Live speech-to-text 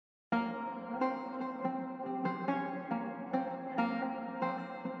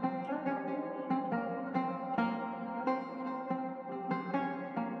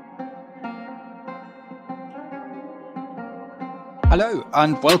Hello,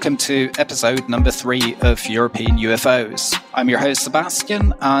 and welcome to episode number 3 of European UFOs. I'm your host,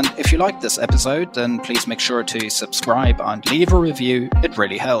 Sebastian, and if you like this episode, then please make sure to subscribe and leave a review. It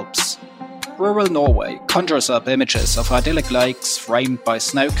really helps. Rural Norway conjures up images of idyllic lakes framed by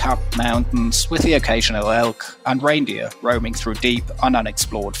snow-capped mountains with the occasional elk and reindeer roaming through deep and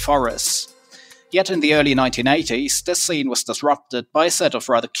unexplored forests. Yet in the early 1980s, this scene was disrupted by a set of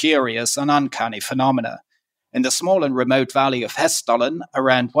rather curious and uncanny phenomena. In the small and remote valley of Hessdalen,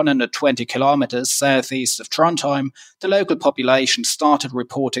 around 120 kilometers southeast of Trondheim, the local population started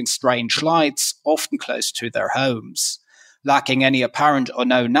reporting strange lights, often close to their homes. Lacking any apparent or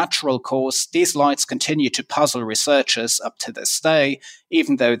known natural cause, these lights continue to puzzle researchers up to this day,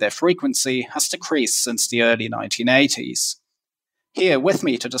 even though their frequency has decreased since the early 1980s. Here with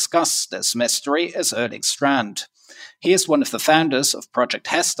me to discuss this mystery is Erling Strand. He is one of the founders of Project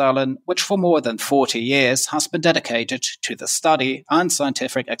Hessdalen, which for more than 40 years has been dedicated to the study and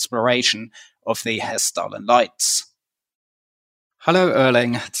scientific exploration of the Hessdalen Lights. Hello,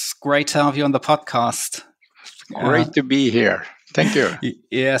 Erling. It's great to have you on the podcast. Great to be here. Thank you.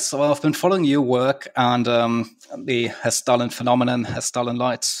 Yes, well, I've been following your work and the Hessdalen phenomenon, Hessdalen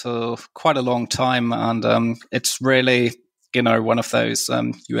Lights, for quite a long time, and it's really one of those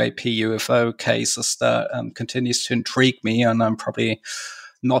UFO cases that continues to intrigue me, and I'm probably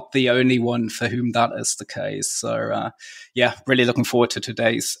not the only one for whom that is the case. So, really looking forward to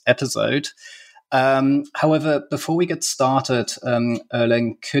today's episode. However, before we get started,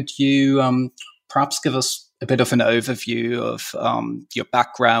 Erling, could you perhaps give us a bit of an overview of your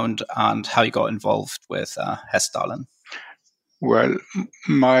background and how you got involved with Hessdalen? Well,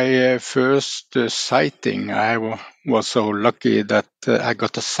 my first sighting, I was so lucky that I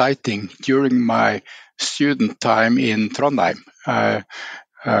got a sighting during my student time in Trondheim. I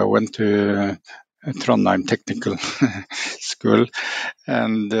went to Trondheim Technical School,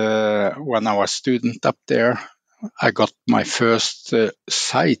 and when I was a student up there, I got my first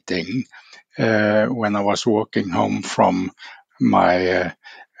sighting when I was walking home from my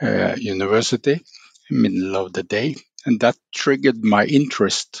university, middle of the day. And that triggered my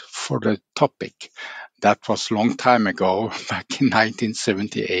interest for the topic. That was a long time ago, back in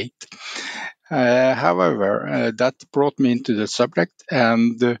 1978. However, that brought me into the subject.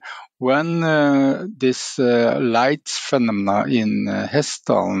 And when this lights phenomena in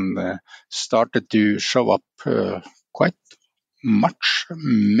Hessdalen started to show up quite much,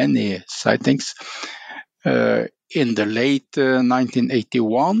 many sightings, in the late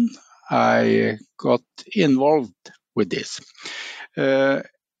 1981, I got involved with this.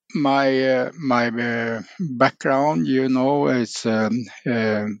 My background, is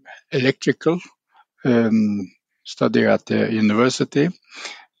electrical study at the university.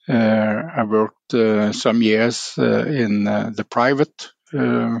 I worked some years in the private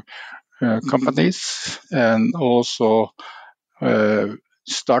companies, and also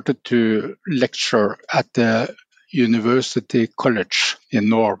started to lecture at the University College in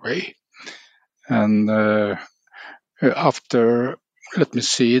Norway. And after,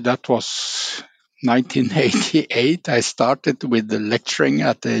 that was 1988, I started with the lecturing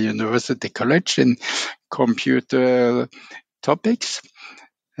at the University College in computer topics,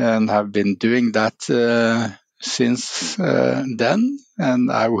 and have been doing that since then,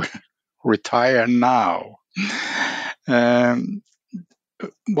 and I will retire now.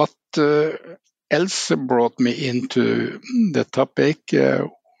 What else brought me into the topic?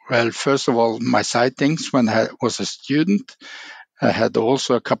 Well, first of all, my sightings when I was a student. I had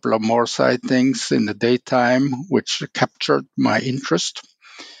also a couple of more sightings in the daytime, which captured my interest.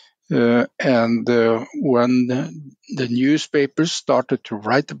 And when the newspapers started to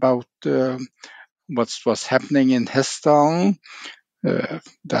write about what was happening in Hessdalen,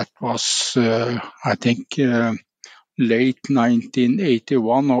 that was, I think, late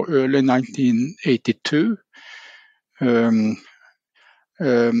 1981 or early 1982.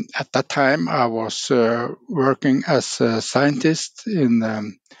 At that time, I was working as a scientist in,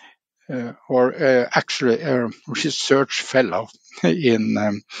 actually a research fellow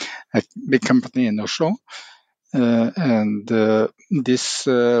in a big company in Oslo. And this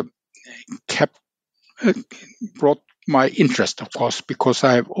brought my interest, of course, because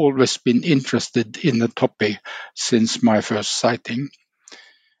I've always been interested in the topic since my first sighting.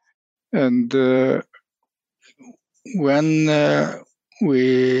 And when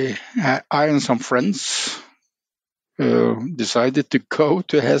I and some friends decided to go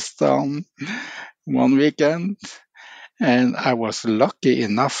to Hessdalen one weekend, and I was lucky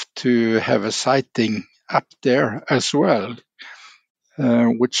enough to have a sighting up there as well,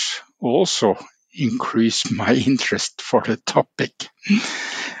 which also increased my interest for the topic.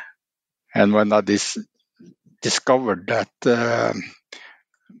 And when I discovered that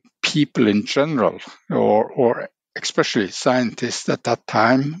people in general, or especially scientists at that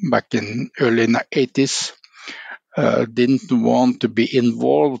time, back in early 80s, didn't want to be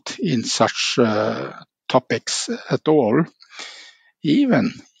involved in such topics at all,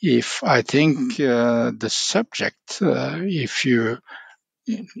 even if I think the subject, if you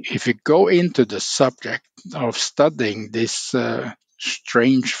go into the subject of studying this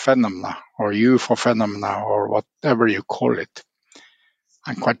strange phenomena or UFO phenomena or whatever you call it,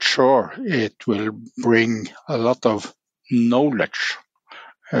 I'm quite sure it will bring a lot of knowledge.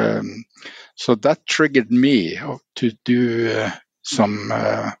 So that triggered me to do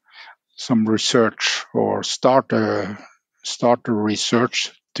some research or start a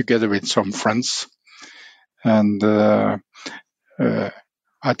research together with some friends, and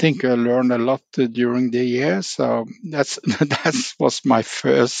I think I learned a lot during the year. So that was my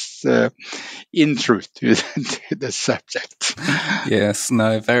first intro to the subject. Yes,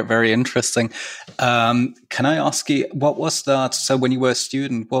 no, very, very interesting. Can I ask you, what was that? So when you were a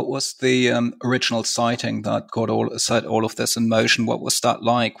student, what was the original sighting that set all of this in motion? What was that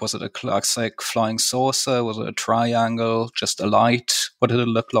like? Was it a classic flying saucer? Was it a triangle? Just a light? What did it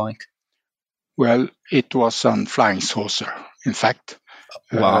look like? Well, it was a flying saucer, in fact.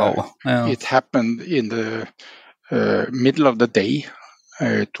 Wow. It happened in the middle of the day.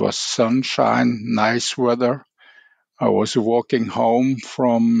 It was sunshine, nice weather. I was walking home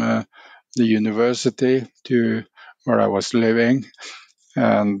from the university to where I was living.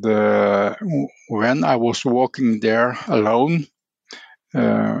 And when I was walking there alone,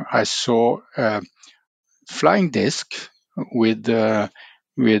 I saw a flying disc with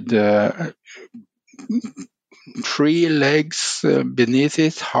 3 legs beneath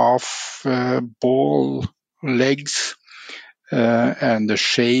it, half ball legs, and the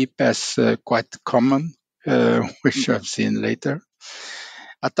shape as quite common, which I've seen later.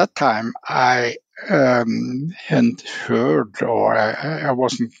 At that time, I hadn't heard, or I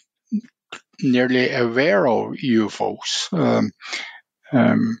wasn't nearly aware of UFOs.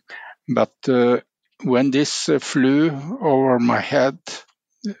 But when this flew over my head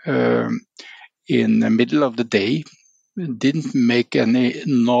in the middle of the day, it didn't make any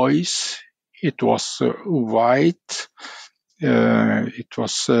noise. It was white.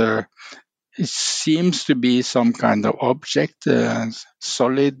 It seems to be some kind of object,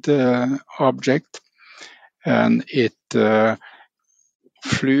 solid object, and it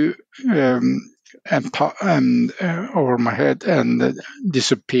flew over my head and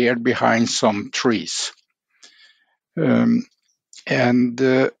disappeared behind some trees.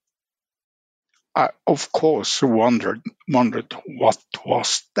 I, of course, wondered what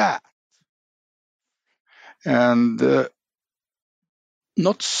was that, and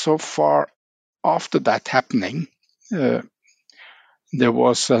not so far after that happening, there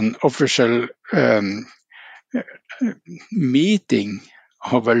was an official meeting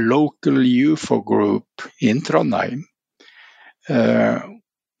of a local UFO group in Trondheim,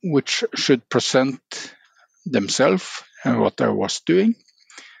 which should present themselves and what I was doing.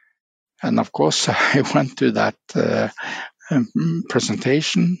 And of course, I went to that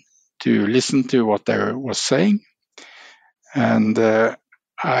presentation to listen to what they were saying. And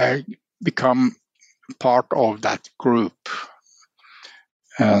I become part of that group.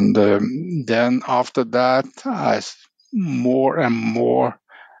 And then after that, I more and more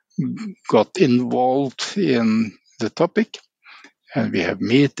got involved in the topic. And we have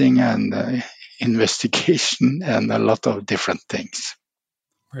meeting and investigation and a lot of different things.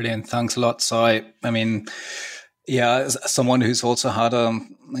 Brilliant. Thanks a lot. So I mean, yeah, as someone who's also had a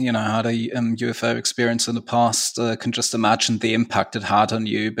UFO experience in the past, can just imagine the impact it had on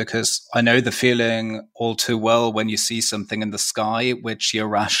you, because I know the feeling all too well when you see something in the sky which your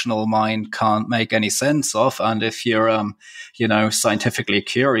rational mind can't make any sense of, and if you're scientifically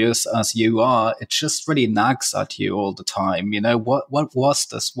curious as you are, it just really nags at you all the time. What was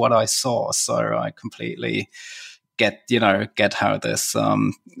this? What I saw? So I completely get how this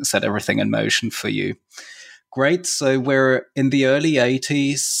set everything in motion for you. Great. So we're in the early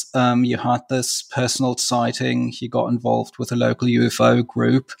 80s. You had this personal sighting. You got involved with a local UFO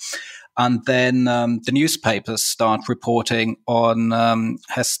group. And then the newspapers start reporting on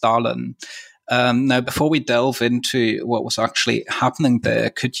Hessdalen. Now, before we delve into what was actually happening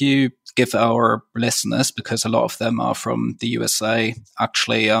there, could you give our listeners, because a lot of them are from the USA,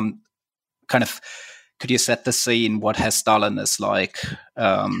 actually could you set the scene what Hessdalen is like?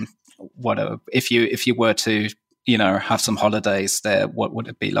 If you were to have some holidays there, what would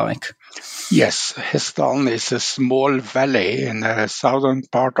it be like? Yes, Hessdalen is a small valley in the southern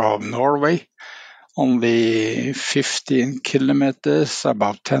part of Norway, only 15 kilometers,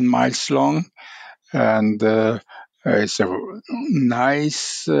 about 10 miles long, and it's a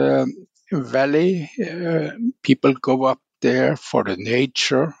nice valley. People go up there for the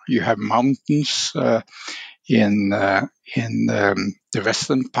nature. You have mountains in the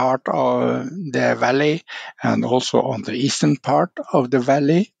western part of the valley, and also on the eastern part of the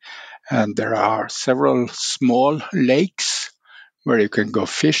valley. And there are several small lakes where you can go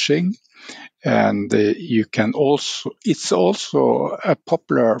fishing, and you can also. It's also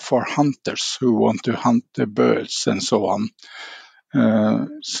popular for hunters who want to hunt the birds and so on.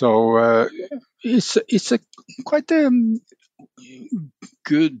 So it's a quite a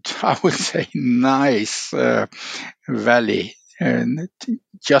good, I would say, nice valley, and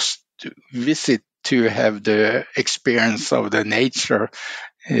just to visit to have the experience of the nature.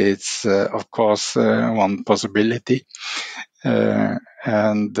 It's of course one possibility,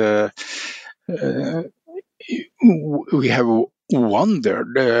 and we have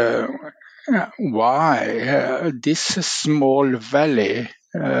wondered why this small valley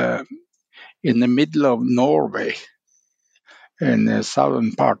in the middle of Norway, in the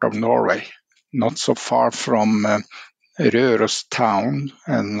southern part of Norway, not so far from Røros town,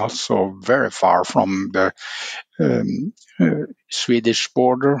 and not so very far from the Swedish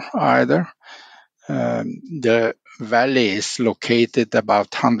border either. The valley is located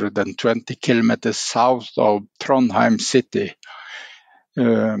about 120 kilometers south of Trondheim city.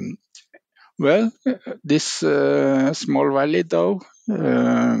 Well, this small valley, though,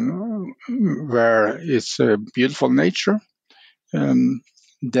 where it's beautiful nature,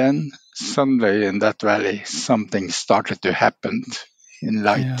 then suddenly in that valley something started to happen in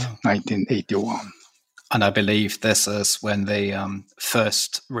late 1981. And I believe this is when the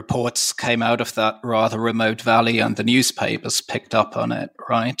first reports came out of that rather remote valley and the newspapers picked up on it,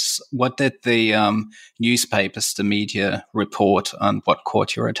 right? What did the newspapers, the media report, and what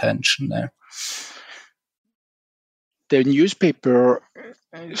caught your attention there? The newspaper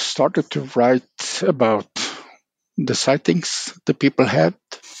started to write about the sightings the people had,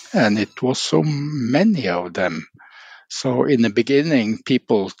 and it was so many of them. So in the beginning,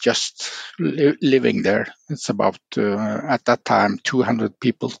 people just living there. It's about, at that time, 200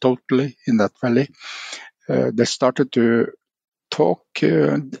 people totally in that valley. They started to talk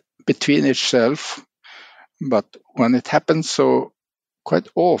between itself, but when it happened so quite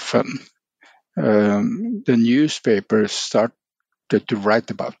often, the newspapers started to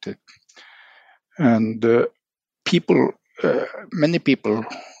write about it. And people, many people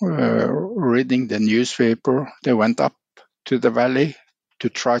reading the newspaper, they went up to the valley to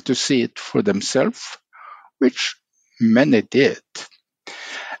try to see it for themselves, which many did.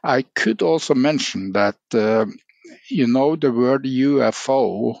 I could also mention that, the word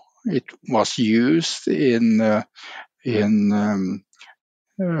UFO, it was used in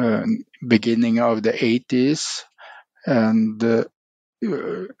beginning of the 80s, and at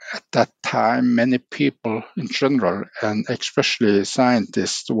that time, many people in general, and especially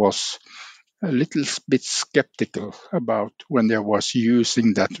scientists, was a little bit skeptical about when they was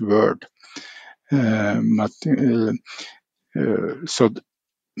using that word. So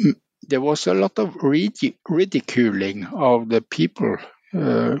there was a lot of ridiculing of the people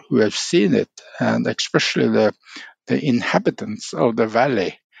who have seen it, and especially the inhabitants of the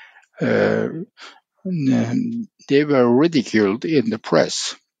valley. They were ridiculed in the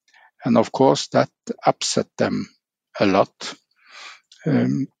press, and of course that upset them a lot.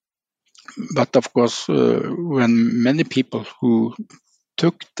 But of course, when many people who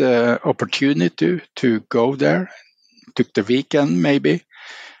took the opportunity to go there, took the weekend maybe,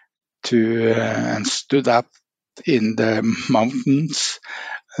 and stood up in the mountains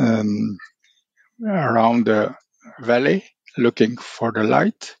around the valley looking for the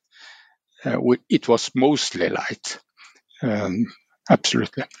light, it was mostly light,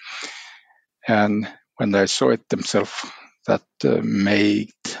 absolutely. And when they saw it themselves, that made,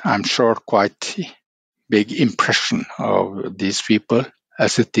 I'm sure, quite big impression of these people,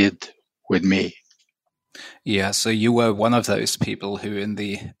 as it did with me. Yeah, so you were one of those people who, in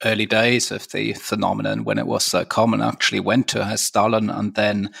the early days of the phenomenon, when it was common, actually went to Hessdalen and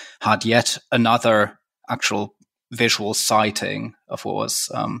then had yet another actual visual sighting of what was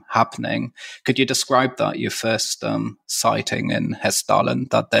happening. Could you describe that, your first sighting in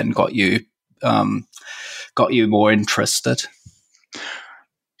Hessdalen, that then got you more interested?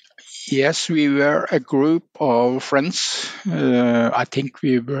 Yes, we were a group of friends. I think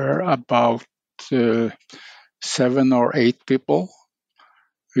we were about 7 or 8 people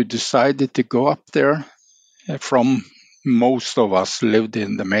who decided to go up there. From most of us lived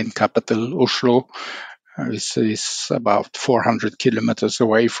in the main capital, Oslo. This is about 400 kilometers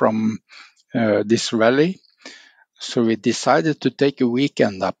away from this valley. So we decided to take a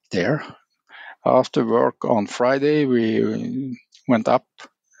weekend up there. After work on Friday, we went up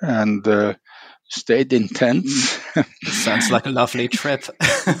and stayed in tents. Sounds like a lovely trip.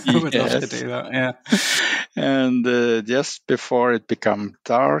 I would love to do that, yeah. And just before it became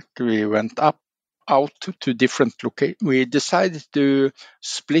dark, we went out to different locations. We decided to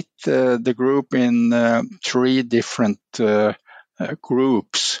split the group in 3 different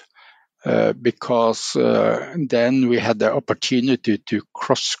groups. Because then we had the opportunity to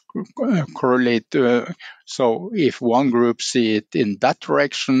cross correlate. So if one group see it in that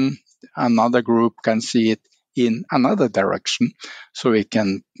direction, another group can see it in another direction, so we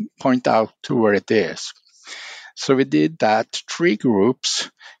can point out to where it is. So we did that. 3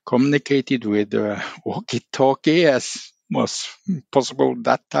 groups communicated with walkie-talkie, as was possible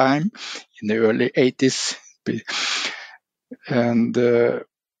that time in the early 80s. And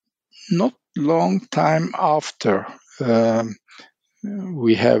not long time after,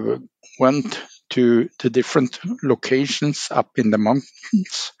 we have went to the different locations up in the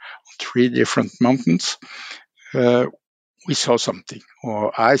mountains, 3 different mountains. We saw something,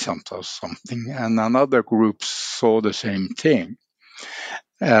 or I saw something, and another group saw the same thing.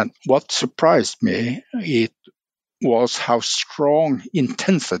 And what surprised me, it was how strong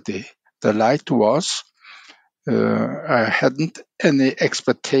intensity the light was. I hadn't any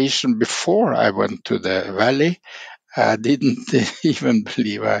expectation before I went to the valley. I didn't even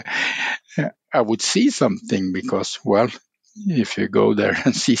believe I would see something because, well, if you go there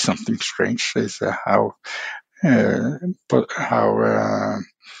and see something strange, is how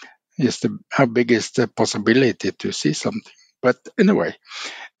big is the possibility to see something? But anyway,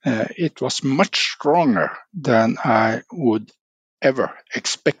 it was much stronger than I would ever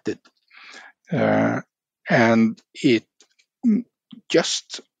expected. And it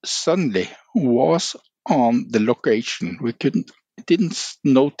just suddenly was on the location. We didn't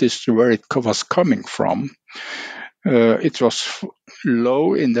notice where it was coming from. It was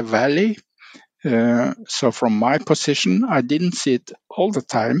low in the valley. So from my position, I didn't see it all the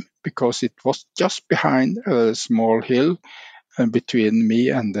time because it was just behind a small hill between me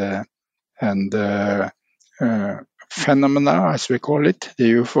and the phenomena, as we call it,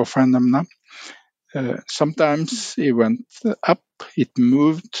 the UFO phenomena. Sometimes it went up, it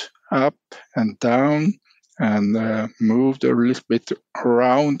moved up and down, and moved a little bit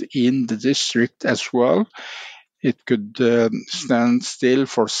around in the district as well. It could stand still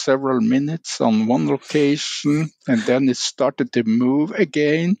for several minutes on one location, and then it started to move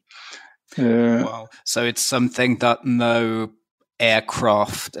again. Wow. So it's something that no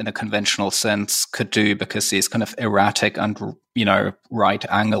aircraft in a conventional sense could do, because these kind of erratic and, right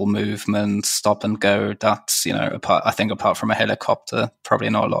angle movements, stop and go, that's, apart from a helicopter, probably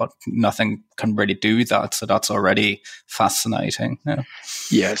nothing can really do that. So that's already fascinating. Yeah.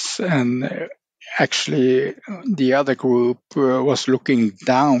 Yes. And actually, the other group was looking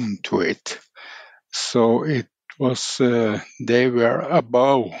down to it. So it was, they were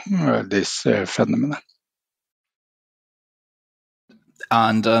above this phenomenon.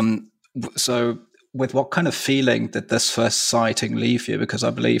 And so with what kind of feeling did this first sighting leave you? Because I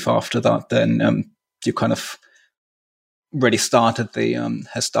believe after that, then you kind of really started the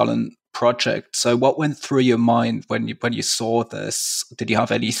Hessdalen project. So what went through your mind when you saw this? Did you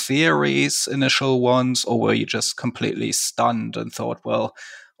have any theories, initial ones, or were you just completely stunned and thought, well,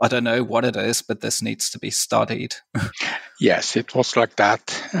 I don't know what it is, but this needs to be studied? Yes, it was like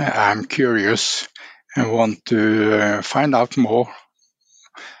that. I'm curious and want to find out more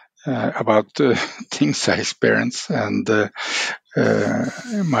about things I experienced. And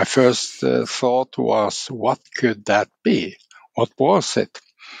my first thought was, what could that be? What was it?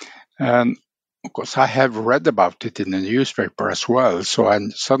 And of course, I have read about it in the newspaper as well. So I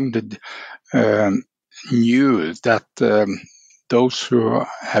suddenly knew that those who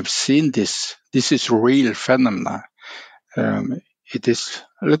have seen this is real phenomena. It is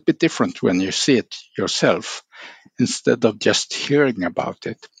a little bit different when you see it yourself instead of just hearing about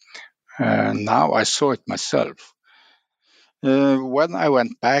it. Now I saw it myself. When I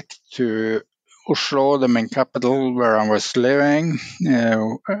went back to Oslo, the main capital where I was living,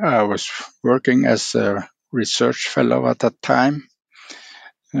 I was working as a research fellow at that time.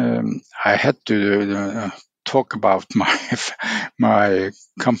 I had to talk about my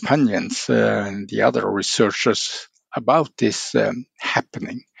companions and the other researchers about this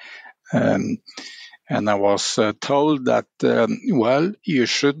happening. And I was told that, you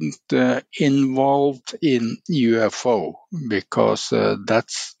shouldn't involve in UFO because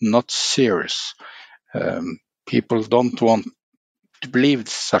that's not serious. People don't want to believe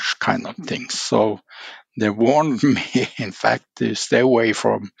such kind of things. So they warned me, in fact, to stay away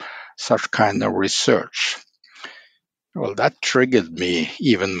from such kind of research. Well, that triggered me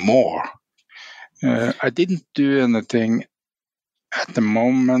even more. I didn't do anything at the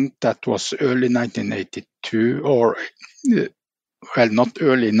moment. That was early 1982, or, not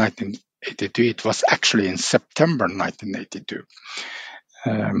early 1982, it was actually in September 1982.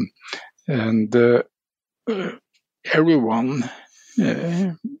 And everyone,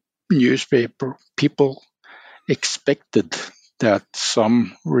 newspaper, people expected that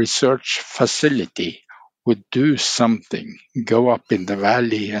some research facility would do something, go up in the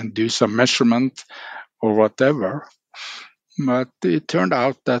valley and do some measurement or whatever. But it turned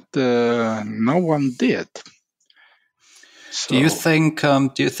out that no one did. So, do you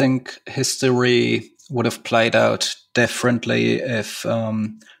think history would have played out differently if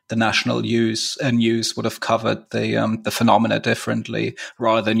the national news would have covered the phenomena differently,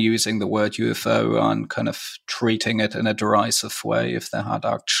 rather than using the word UFO and kind of treating it in a derisive way? If they had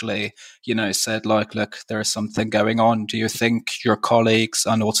actually, said like, look, there is something going on. Do you think your colleagues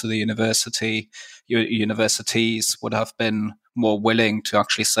and also the universities would have been more willing to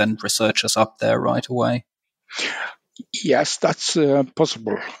actually send researchers up there right away? yes, that's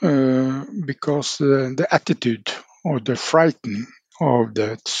possible, because the attitude or the frighten of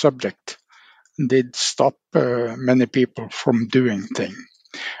the subject did stop many people from doing things.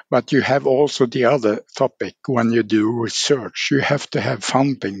 But you have also the other topic. When you do research, you have to have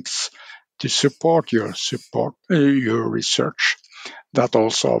fundings to support your research. That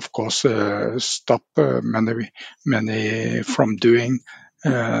also, of course, stop many from doing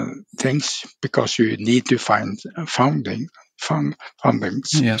things, because you need to find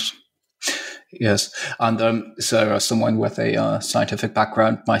fundings. Yes. And so as someone with a scientific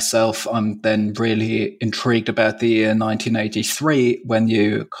background myself, I'm then really intrigued about the year 1983, when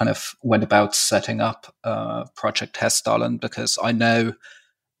you kind of went about setting up Project Hessdalen, because I know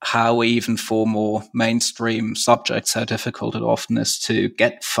how, even for more mainstream subjects, how difficult it often is to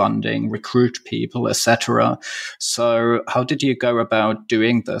get funding, recruit people, etc. So how did you go about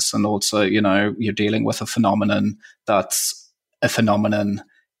doing this? And also, you're dealing with a phenomenon that's a phenomenon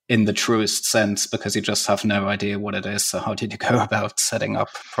in the truest sense, because you just have no idea what it is. So how did you go about setting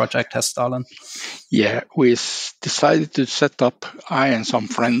up Project Hessdalen? Yeah, we decided to set up, I and some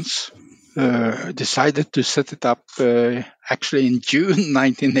friends decided to set it up actually in June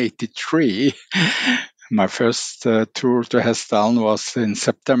 1983. My first tour to Hessdalen was in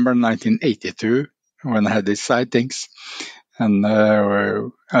September 1982, when I had these sightings. And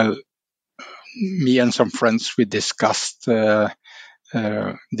me and some friends, we discussed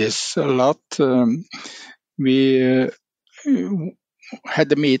this a lot. We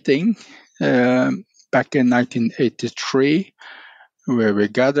had a meeting back in 1983, where we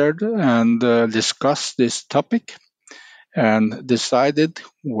gathered and discussed this topic, and decided,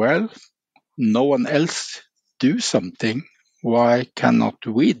 well, no one else do something, why cannot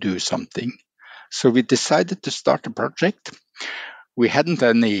we do something? So we decided to start a project. We hadn't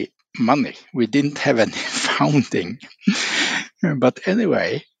any money, we didn't have any funding, but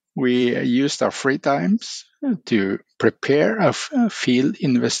anyway, we used our free times to prepare a field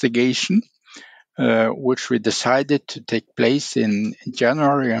investigation, which we decided to take place in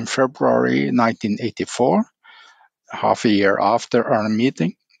January and February 1984, half a year after our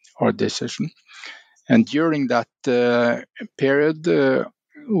meeting or decision. And during that period,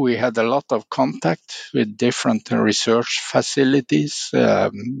 we had a lot of contact with different research facilities,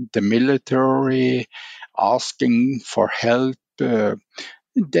 the military, asking for help.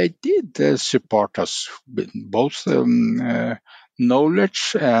 They did support us with both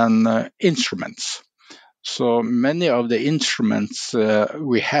knowledge and instruments. So many of the instruments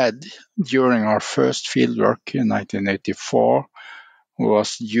we had during our first fieldwork in 1984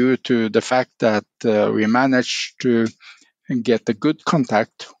 was due to the fact that we managed to get a good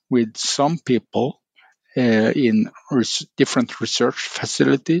contact with some people in different research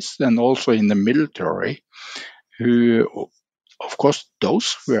facilities, and also in the military, who, of course,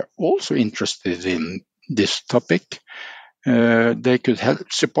 those were also interested in this topic. They could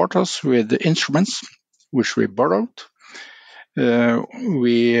help support us with the instruments, which we borrowed.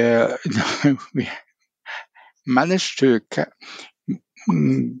 We we managed to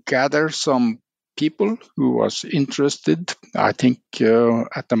gather some people who was interested. I think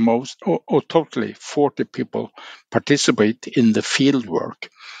at the most, totally 40 people participate in the field work.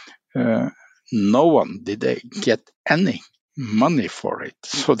 no one did they get any money for it,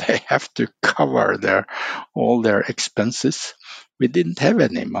 so they have to cover all their expenses. We didn't have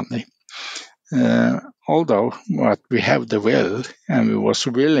any money, although what we have the will, and we was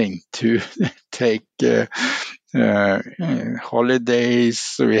willing to take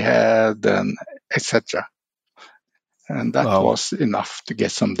holidays we had and etc. And that was enough to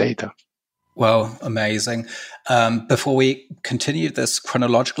get some data. Well, amazing. Before we continue this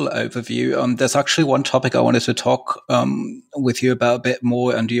chronological overview, there's actually one topic I wanted to talk with you about a bit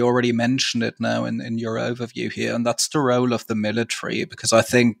more, and you already mentioned it now in your overview here, and that's the role of the military, because I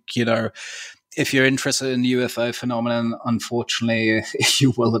think, if you're interested in UFO phenomenon, unfortunately,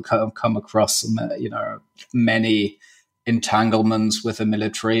 you will come across, many entanglements with the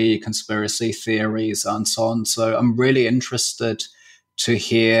military, conspiracy theories, and so on. So I'm really interested to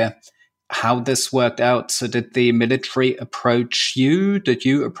hear how this worked out. So did the military approach you? Did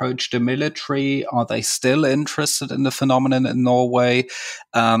you approach the military? Are they still interested in the phenomenon in Norway?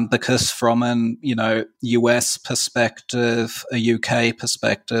 Because from an, US perspective, a UK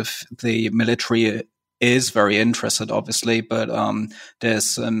perspective, the military is very interested, obviously, but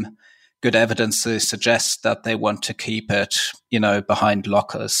there's some good evidence to suggest that they want to keep it, behind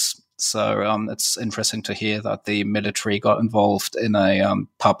lockers. So it's interesting to hear that the military got involved in a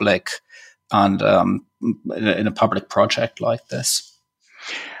public and in a public project like this.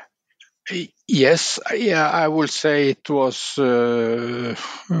 Yes, yeah, I will say it was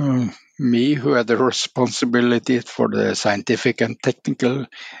me who had the responsibility for the scientific and technical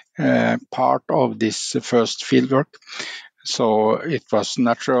part of this first fieldwork. So it was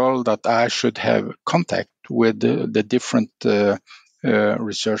natural that I should have contact with the different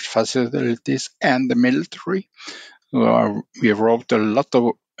research facilities and the military. We wrote a lot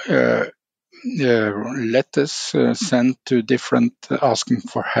of letters sent to different asking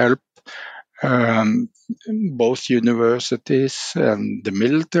for help, both universities and the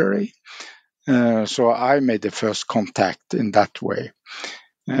military. So I made the first contact in that way,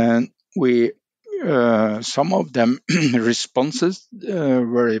 and we some of them responses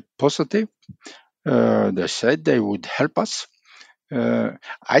very positive. They said they would help us.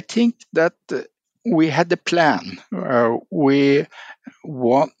 I think that we had a plan. We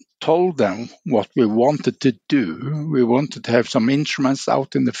told them what we wanted to do. We wanted to have some instruments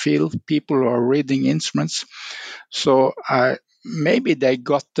out in the field. People are reading instruments. So maybe they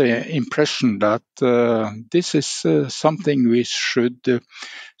got the impression that this is something we should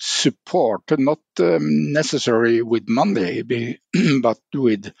support, not necessarily with money, but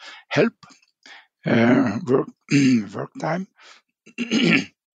with help, work time.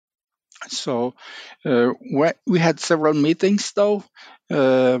 So we had several meetings, though,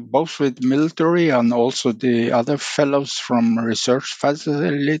 both with military and also the other fellows from research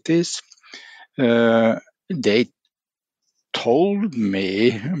facilities. They told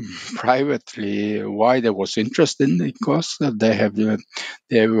me privately why they was interested in it, because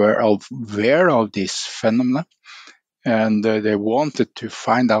they were aware of this phenomena, and they wanted to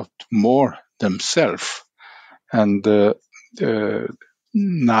find out more themselves. And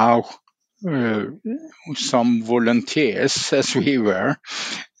now some volunteers, as we were,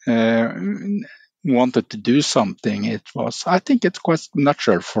 wanted to do something. I think it's quite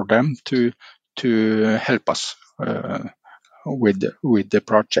natural for them to help us with the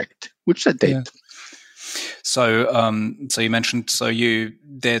project, which they did. Yeah. So, so you mentioned,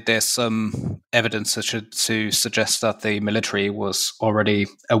 there's some evidence to suggest that the military was already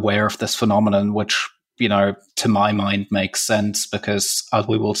aware of this phenomenon, which, to my mind makes sense, because as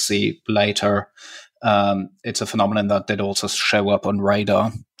we will see later, it's a phenomenon that did also show up on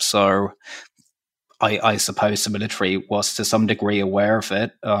radar. So I suppose the military was to some degree aware of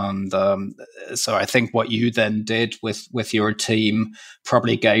it. And so I think what you then did with your team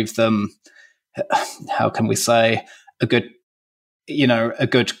probably gave them, how can we say, a good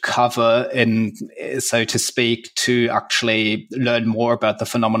cover, in, so to speak, to actually learn more about the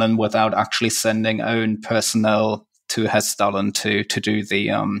phenomenon without actually sending own personnel to Hessdalen to do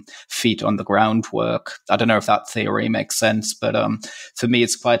the feet on the ground work. I don't know if that theory makes sense, but for me,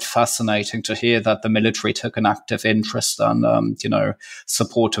 it's quite fascinating to hear that the military took an active interest and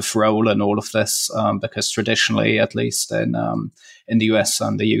supportive role in all of this, because traditionally, at least in the US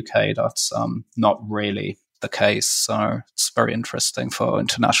and the UK, that's not really the case. So it's very interesting for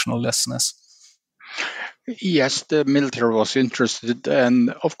international listeners. Yes, the military was interested,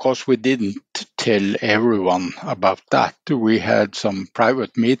 and of course we didn't tell everyone about that. We had some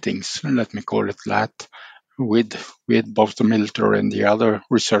private meetings, let me call it that, with both the military and the other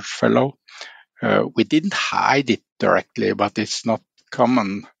research fellow. We didn't hide it directly, but it's not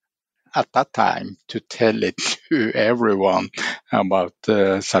common at that time to tell it to everyone about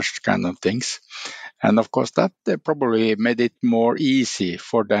such kind of things. And of course, that probably made it more easy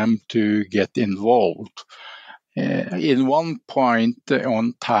for them to get involved. In one point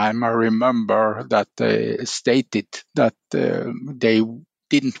on time, I remember that they stated that they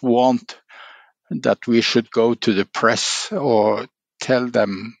didn't want that we should go to the press or tell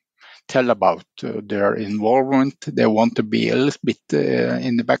about their involvement. They want to be a little bit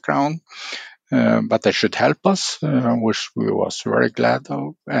in the background, but they should help us, which we was very glad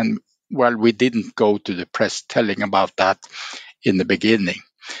of. And well, we didn't go to the press telling about that in the beginning.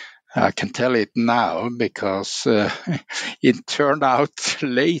 I can tell it now because it turned out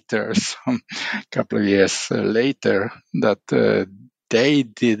later, some couple of years later, that they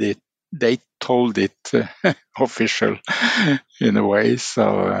did it. They told it official in a way.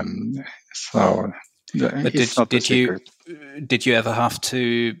 So it's not a secret. Did you ever have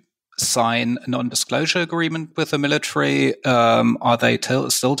to sign a non-disclosure agreement with the military? Are they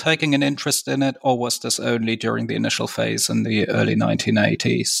still taking an interest in it, or was this only during the initial phase in the early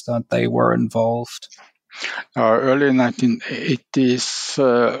 1980s that they were involved? Early 1980s,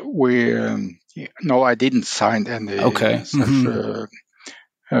 no, I didn't sign any such.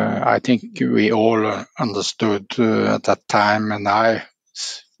 I think we all understood at that time, and I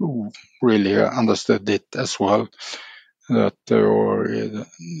really understood it as well, that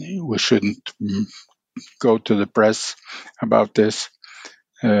we shouldn't go to the press about this.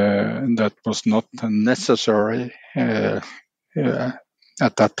 That was not necessary at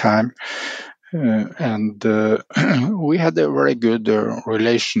that time. And we had a very good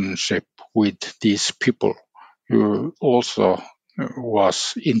relationship with these people who also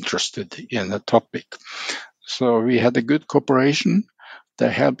was interested in the topic. So we had a good cooperation. They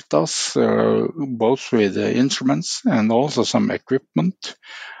helped us both with the instruments and also some equipment.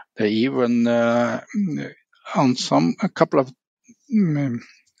 They even, on a couple of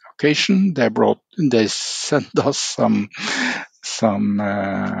occasions, they sent us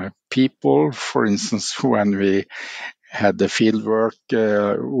some people. For instance, when we had the field work,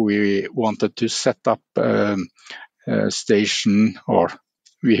 we wanted to set up station, or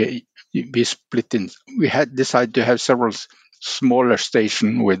we split in. We had decided to have several smaller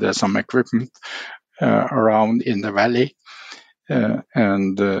stations with some equipment around in the valley,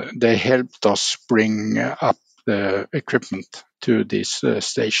 and they helped us bring up the equipment to this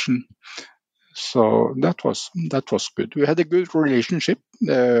station. So that was good. We had a good relationship.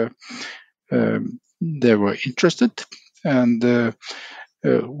 They were interested, and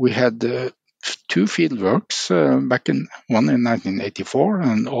we had two fieldworks back in 1984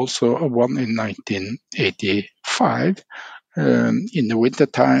 and also one in 1985 in the winter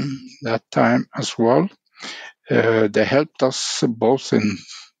time, that time as well. They helped us both in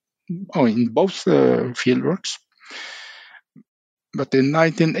both fieldworks. But in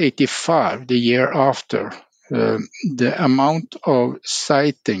 1985, the year after, the amount of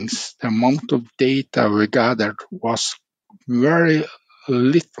sightings, the amount of data we gathered was very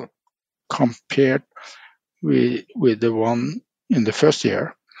little compared with the one in the first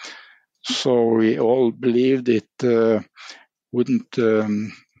year. So we all believed it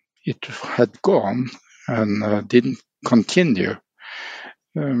it had gone and didn't continue.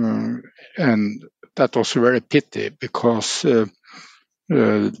 And that was very pity, because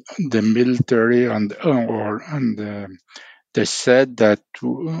the military and they said that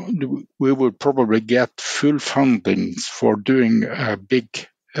we would probably get full fundings for doing a big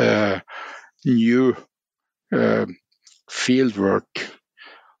new field work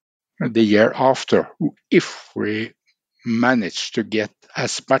the year after, if we managed to get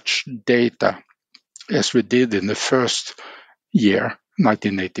as much data as we did in the first year,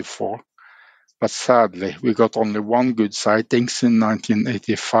 1984. But sadly, we got only one good sightings in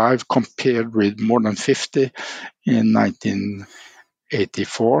 1985 compared with more than 50 in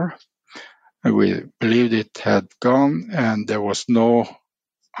 1984. We believed it had gone, and there was no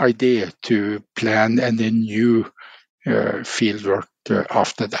idea to plan any new field work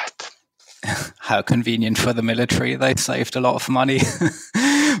after that. How convenient for the military. They saved a lot of money,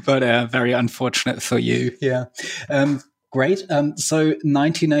 but very unfortunate for you. Yeah. Great. So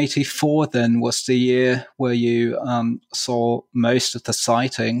 1984 then was the year where you saw most of the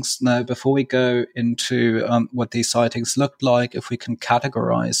sightings. Now, before we go into what these sightings looked like, if we can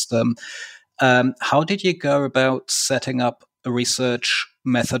categorize them, how did you go about setting up a research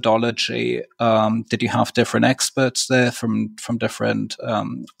methodology? Did you have different experts there from different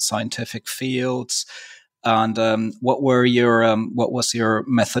scientific fields? And what was your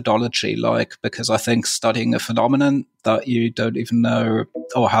methodology like? Because I think studying a phenomenon that you don't even know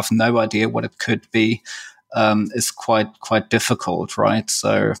or have no idea what it could be is quite difficult, right?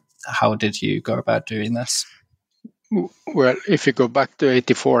 So how did you go about doing this? Well, if you go back to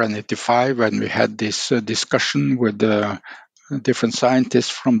 84 and 85, when we had this discussion with different scientists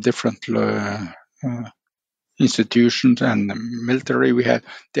from different institutions and the military,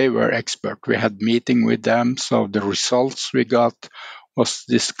 they were expert. We had meeting with them, so the results we got was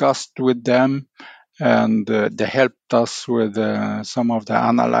discussed with them, and they helped us with some of the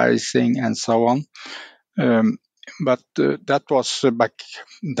analyzing and so on. But that was back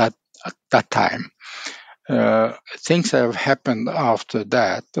at that time. Things have happened after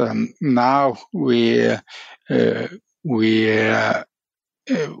that. Now we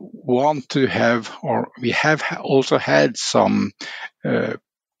want to have, or we have also had some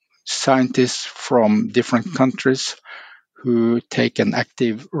scientists from different countries who take an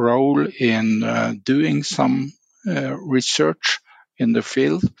active role in doing some research in the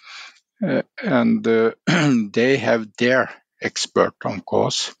field, and they have their expert, of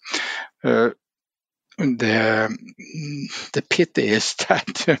course. The pity is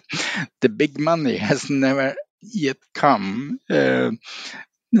that the big money has never yet come, and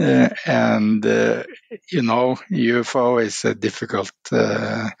UFO is a difficult.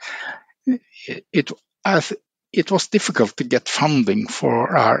 It was difficult to get funding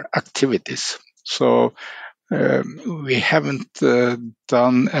for our activities, so we haven't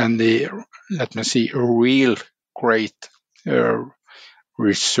done any, real great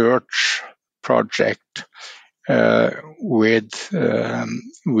research project with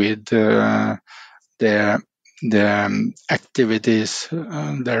the activities,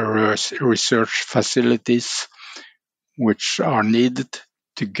 the research facilities which are needed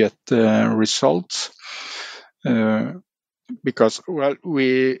to get results. Because, well,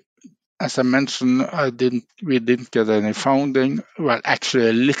 as I mentioned, we didn't get any funding. Well, actually,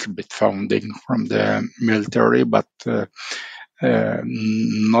 a little bit funding from the military, but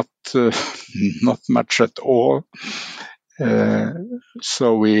not much at all.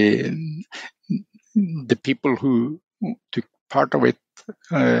 So the people who took part of it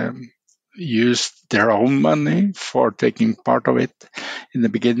used their own money for taking part of it in the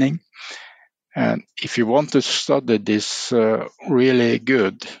beginning. And if you want to study this really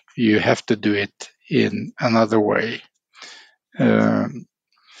good, you have to do it in another way. I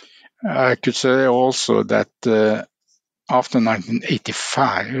could say also that after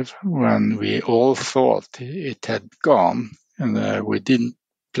 1985, when we all thought it had gone, and we didn't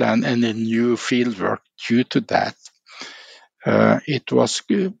plan any new fieldwork due to that, it was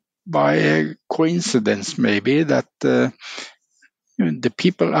by a coincidence maybe that the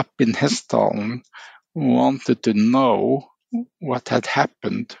people up in Hessdalen wanted to know what had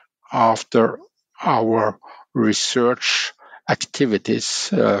happened after our research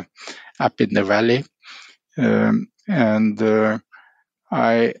activities up in the valley. I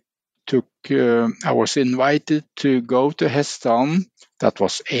was invited to go to Hessdalen. That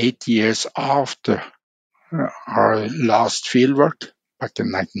was 8 years after our last fieldwork, back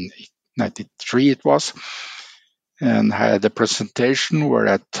in 1993 it was. And I had a presentation where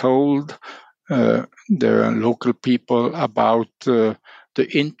I told the local people about the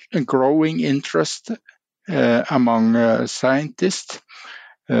growing interest among scientists.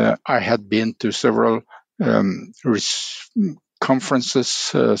 I had been to several conferences,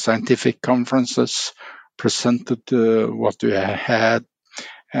 scientific conferences, presented what we had,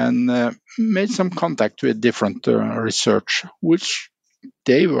 and made some contact with different research, which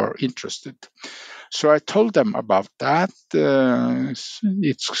they were interested. So I told them about that.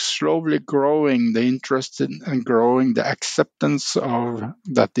 It's slowly growing, the interest and growing the acceptance of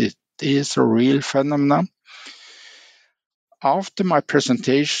that it is a real phenomenon. After my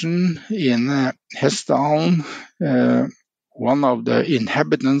presentation in Hessdalen, one of the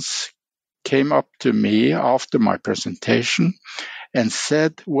inhabitants came up to me after my presentation and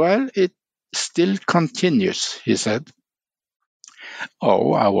said, "Well, it still continues," he said.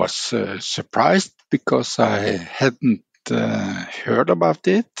 Oh, I was surprised because I hadn't heard about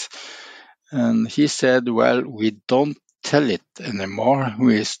it. And he said, "Well, we don't tell it anymore.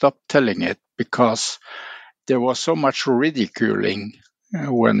 We stopped telling it because there was so much ridiculing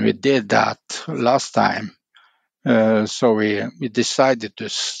when we did that last time. So we decided to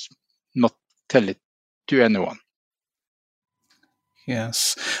not tell it to anyone."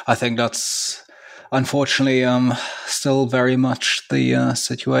 Yes, I think that's unfortunately still very much the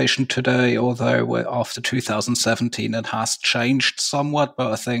situation today, although after 2017 it has changed somewhat.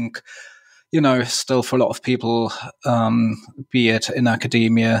 But I think still for a lot of people, be it in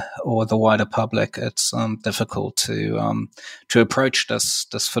academia or the wider public, it's difficult to approach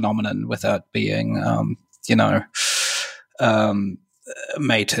this phenomenon without being,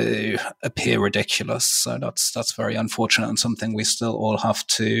 made to appear ridiculous. So that's very unfortunate and something we still all have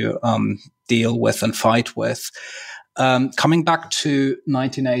to deal with and fight with. Coming back to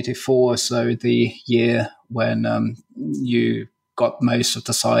 1984, so the year when you got most of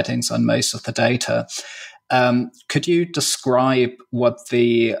the sightings and most of the data, could you describe what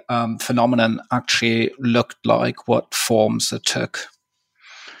the phenomenon actually looked like, what forms it took?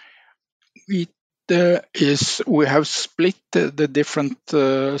 We have split the different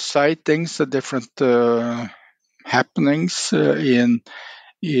sightings, the different happenings in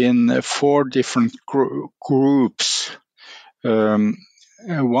 4 different groups.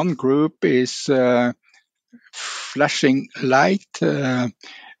 One group is flashing light.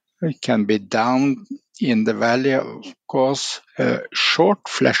 It can be down in the valley, of course, short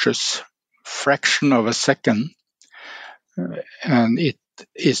flashes, fraction of a second, and it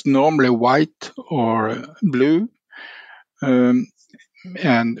is normally white or blue.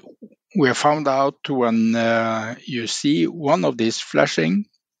 And we found out when you see one of these flashing,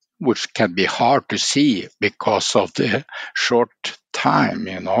 which can be hard to see because of the short time,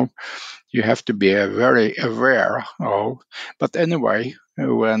 you have to be very aware of. But anyway,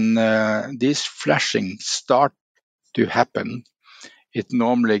 when these flashing start to happen, it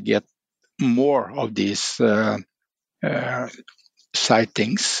normally get more of these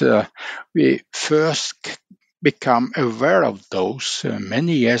sightings. We first become aware of those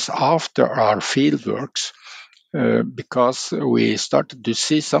many years after our fieldworks, because we started to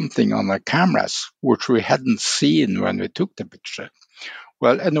see something on the cameras which we hadn't seen when we took the picture.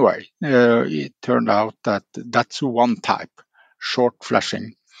 Well, anyway, it turned out that that's one type, short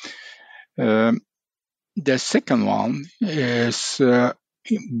flashing. The second one is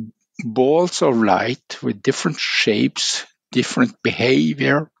balls of light with different shapes, different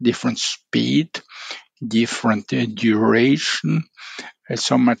behavior, different speed, different duration.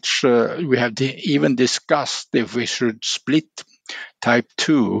 So much we have even discussed if we should split type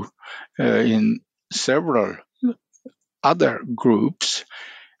 2 in several other groups,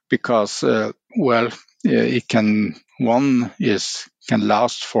 because it can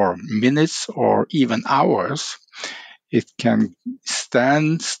last for minutes or even hours. It can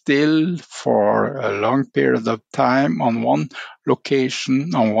stand still for a long period of time on one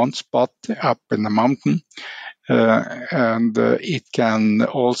location, on one spot up in the mountain, and it can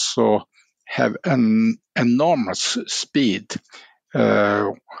also have an enormous speed.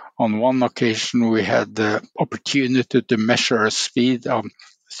 On one occasion, we had the opportunity to measure a speed of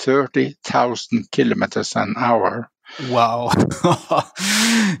 30,000 kilometers an hour. Wow.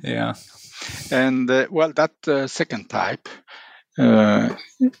 Yeah. And that second type,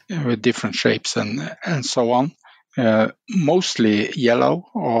 with different shapes and so on, mostly yellow,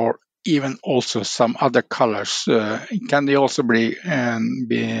 or even also some other colors. Can also be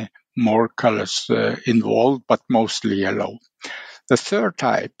more colors involved, but mostly yellow. The third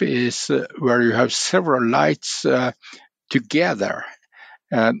type is where you have several lights together,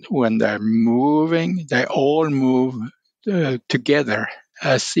 and when they're moving, they all move together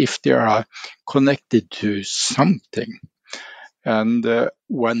as if they are connected to something. And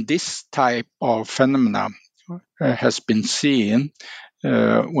when this type of phenomena has been seen,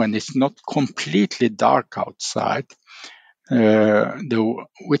 when it's not completely dark outside, the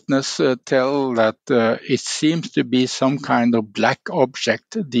witness tell that it seems to be some kind of black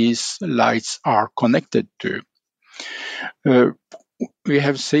object these lights are connected to. We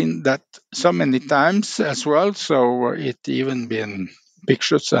have seen that so many times as well, so it even been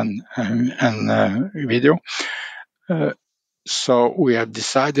pictures and video. So we have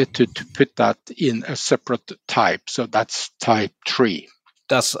decided to put that in a separate type. So that's type 3.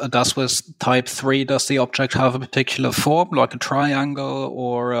 Does with type 3, does the object have a particular form, like a triangle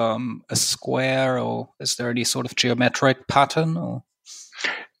or a square, or is there any sort of geometric pattern? Or?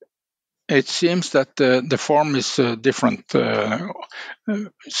 It seems that the form is different.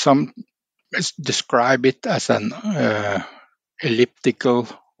 Some describe it as an elliptical,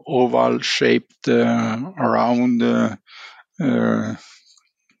 oval shaped, around,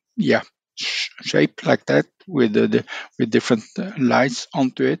 shape like that, with different lights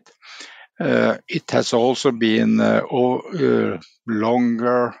onto it. It has also been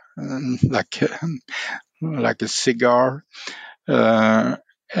longer, like a cigar,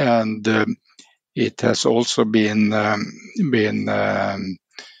 and it has also been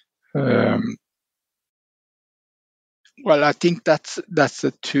Well, I think that's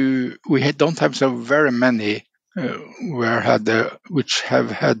the two. Don't have so very many which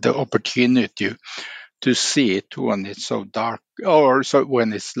have had the opportunity to see it when it's so dark, or so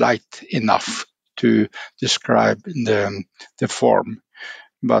when it's light enough to describe the form.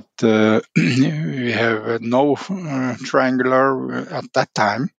 But we have no triangular at that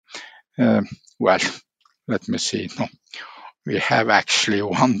time. Well, let me see. No, we have actually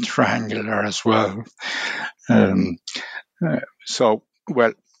one triangular as well. Um, so,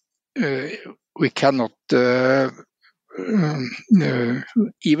 well, we cannot,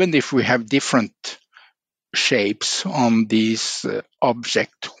 even if we have different shapes on these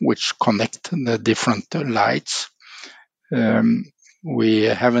objects which connect the different lights, we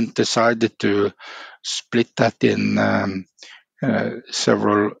haven't decided to split that in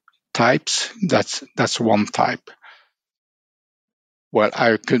several types. That's one type. Well,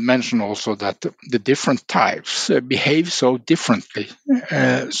 I could mention also that the different types behave so differently.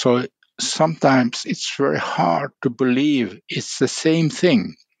 So sometimes it's very hard to believe it's the same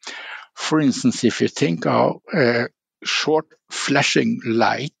thing. For instance, if you think of a short flashing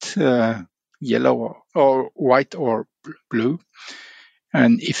light, yellow or white or blue,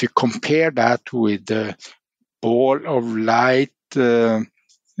 and if you compare that with the ball of light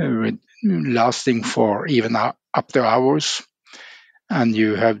lasting for even up to hours, and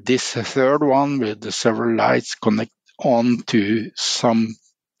you have this third one with the several lights connect on to some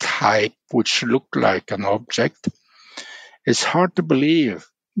type which look like an object, it's hard to believe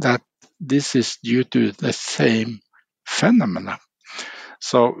that this is due to the same phenomena.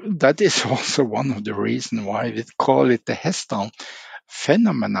 So that is also one of the reasons why we call it the Hessdalen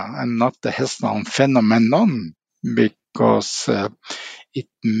phenomena and not the Hessdalen phenomenon, because it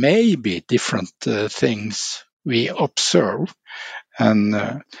may be different things we observe.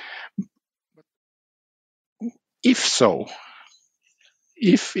 And if so,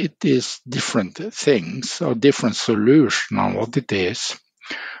 if it is different things or different solution on what it is,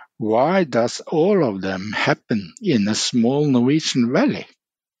 why does all of them happen in a small Norwegian valley?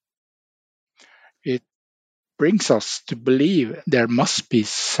 It brings us to believe there must be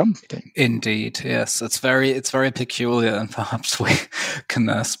something. Indeed, yes, it's very peculiar, and perhaps we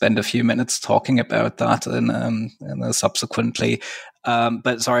can spend a few minutes talking about that subsequently.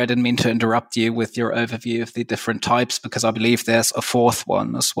 But sorry, I didn't mean to interrupt you with your overview of the different types, because I believe there's a fourth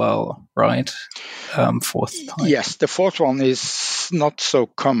one as well, right? Fourth type. Yes, the fourth one is not so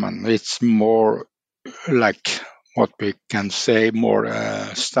common. It's more like what we can say, more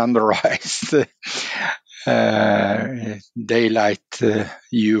standardized daylight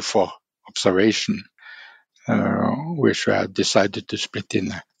UFO observation, which we have decided to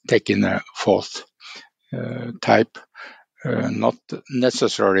take in a fourth type. Not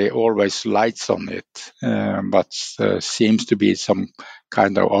necessarily always lights on it, but seems to be some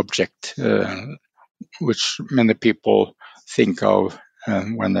kind of object which many people think of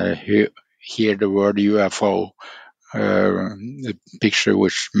when they hear the word UFO. The picture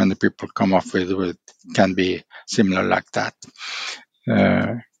which many people come up with can be similar like that.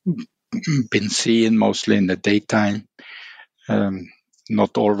 Been seen mostly in the daytime,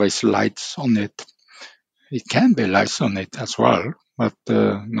 not always lights on it. It can be lights on it as well, but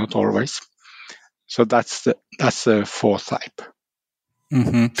not always. So that's the fourth type.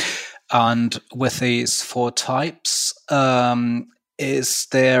 Mm-hmm. And with these four types, is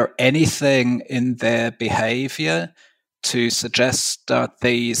there anything in their behavior to suggest that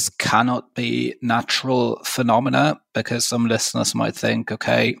these cannot be natural phenomena? Because some listeners might think,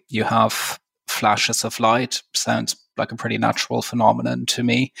 okay, you have flashes of light, sounds like a pretty natural phenomenon to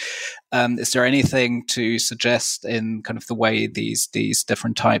me. Is there anything to suggest in kind of the way these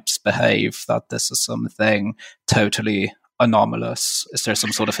different types behave that this is something totally anomalous? Is there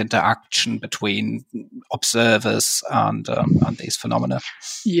some sort of interaction between observers and these phenomena?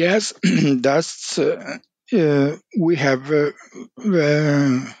 Yes, that's we have.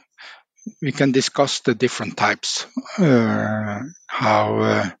 We can discuss the different types,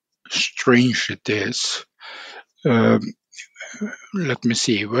 how strange it is. Let me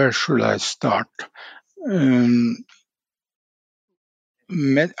see, where should I start?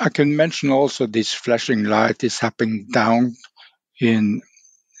 I can mention also this flashing light is happening down in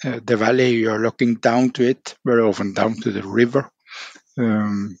the valley. You're looking down to it, very often down to the river.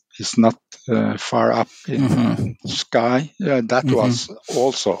 It's not far up in the sky. That was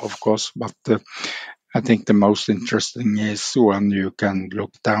also, of course, but I think the most interesting is when you can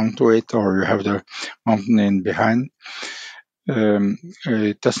look down to it or you have the mountain in behind.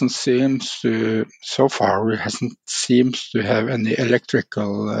 It doesn't seem to, so far, it hasn't seems to have any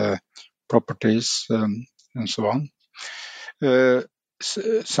electrical properties and so on.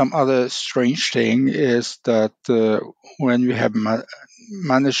 Some other strange thing is that when we have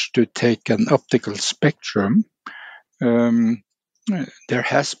managed to take an optical spectrum, there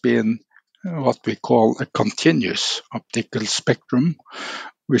has been what we call a continuous optical spectrum,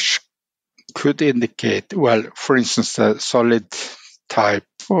 which could indicate, well, for instance, a solid type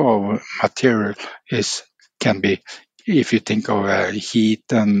of material can be, if you think of heat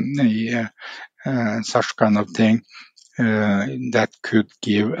and such kind of thing, that could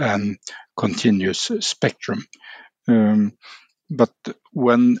give a continuous spectrum. But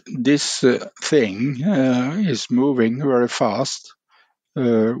when this thing is moving very fast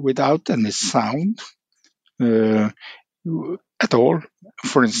without any sound at all,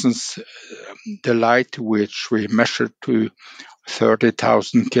 for instance, the light which we measured to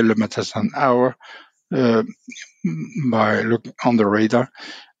 30,000 kilometers an hour by looking on the radar,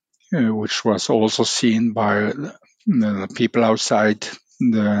 which was also seen by the people outside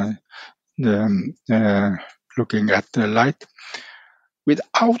looking at the light.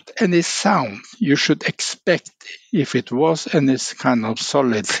 Without any sound, you should expect, if it was any kind of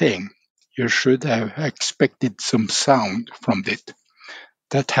solid thing, you should have expected some sound from it.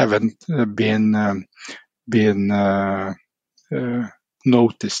 That haven't been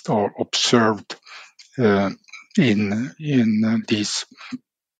noticed or observed in these.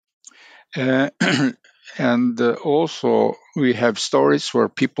 And also we have stories where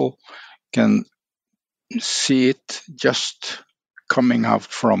people can see it just coming out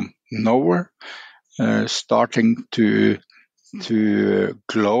from nowhere, starting to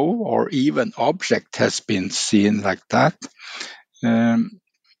glow, or even object has been seen like that,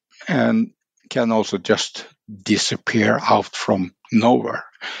 and can also just disappear out from nowhere.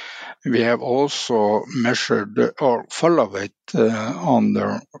 We have also measured or followed it on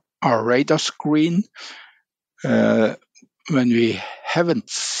our radar screen when we haven't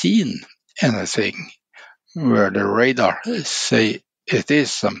seen anything, where the radar say it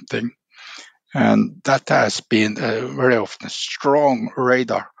is something. And that has been very often a strong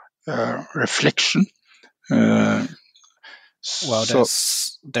radar reflection. Well,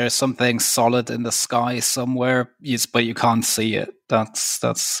 there's something solid in the sky somewhere, but you can't see it.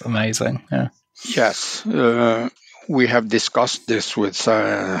 That's amazing. Yeah. Yes, we have discussed this with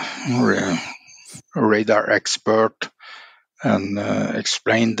a radar expert and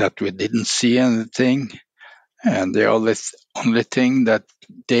explained that we didn't see anything, and the only thing that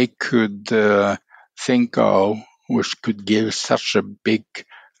they could think of which could give such a big,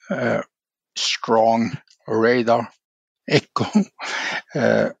 strong radar echo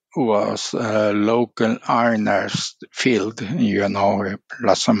was a local iron field,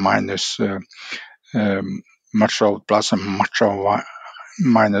 plus and minus, much of plus and much of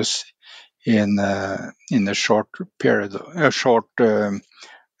minus in a short period, a short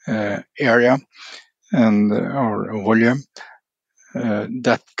area and or volume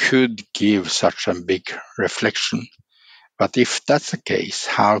that could give such a big reflection. But if that's the case,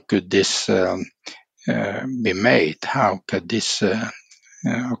 how could this be made? How could this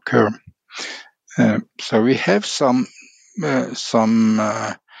occur? So we have some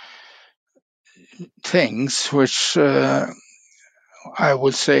things which I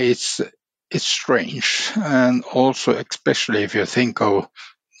would say it's strange, and also especially if you think of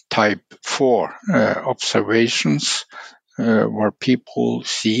type 4 observations where people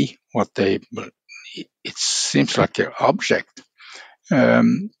see what it seems like an object,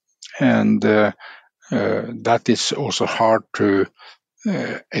 and that is also hard to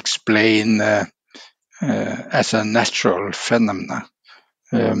explain as a natural phenomena,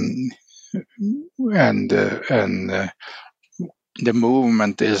 and the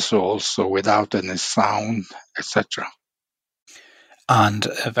movement is also without any sound, etc. And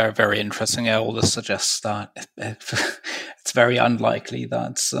very, very interesting. All this suggests that it's very unlikely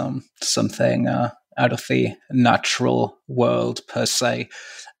that something out of the natural world per se.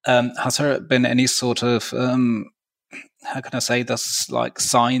 Has there been any sort of how can I say this, like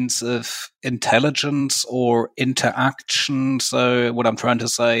signs of intelligence or interaction? So what I'm trying to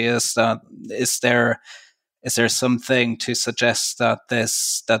say is that is there something to suggest that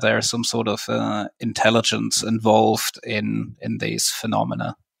there's some sort of intelligence involved in these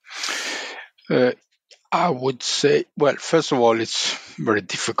phenomena? I would say, well, first of all, it's a very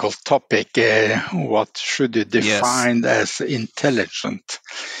difficult topic. What should you define as intelligent?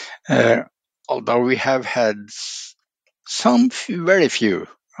 Although we have had very few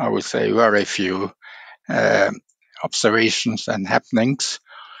observations and happenings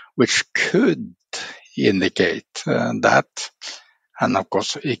which could indicate that. And of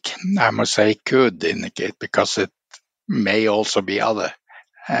course, I must say could indicate, because may also be other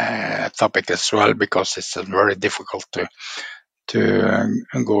topic as well, because it's very difficult to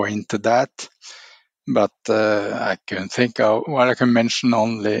go into that. But I can think of, well, I can mention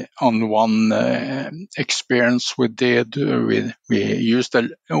only on one experience we did. We used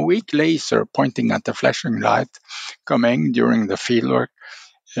a weak laser pointing at the flashing light coming during the fieldwork,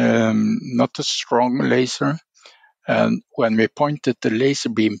 not a strong laser. And when we pointed the laser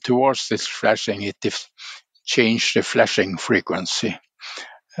beam towards this flashing, it changed the flashing frequency.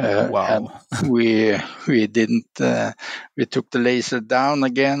 And Wow. we didn't. We took the laser down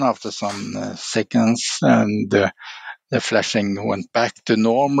again after some seconds, and the flashing went back to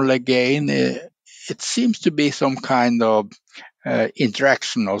normal again. It seems to be some kind of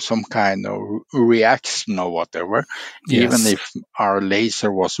interaction or some kind of reaction or whatever. Yes. Even if our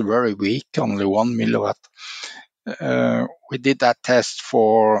laser was very weak, only 1 milliwatt. We did that test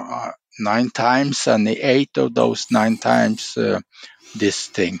for 9 times, and 8 of those 9 times this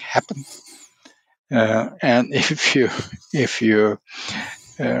thing happened. And if you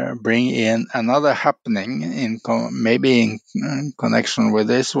bring in another happening maybe in connection with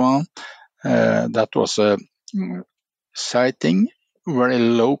this one, that was a sighting very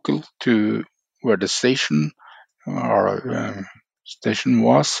local to where the station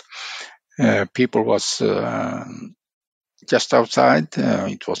was. People was just outside.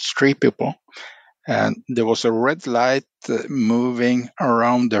 It was 3 people. And there was a red light moving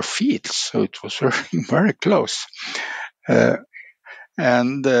around their feet, so it was very, very close.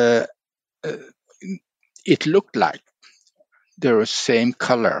 And it looked like they were the same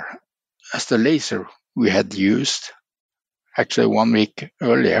color as the laser we had used actually 1 week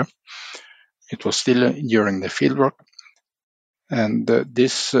earlier. It was still during the fieldwork. And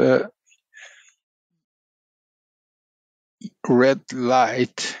this red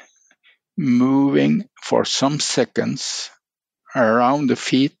light moving for some seconds around the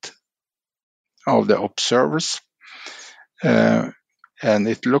feet of the observers, and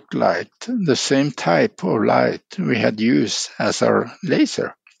it looked like the same type of light we had used as our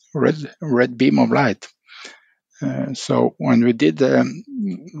laser, red beam of light. So when we did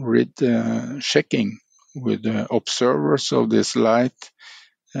checking with the observers of this light,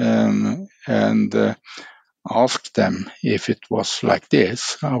 and asked them if it was like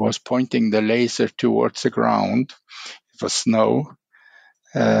this, I was pointing the laser towards the ground. It was snow,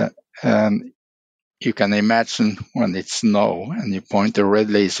 and you can imagine when it's snow and you point a red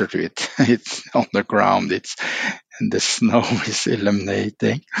laser to it, it's on the ground, and the snow is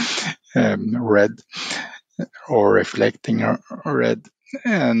illuminating red or reflecting red.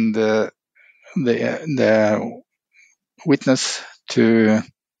 And the witness to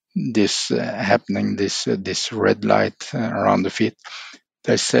this happening, this red light around the feet,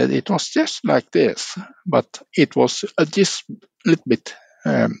 they said it was just like this, but it was just a little bit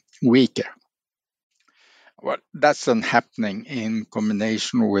weaker. Well, that's an happening in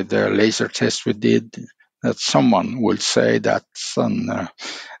combination with the laser test we did, that someone will say that's an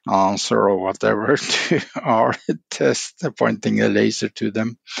answer or whatever to our test, pointing a laser to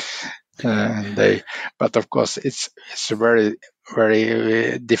them. But of course, it's very,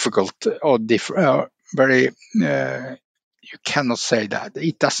 very difficult or very. You cannot say that.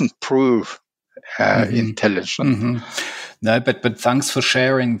 It doesn't prove intelligent. Mm-hmm. No, but thanks for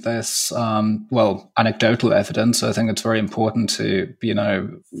sharing this, anecdotal evidence. I think it's very important to,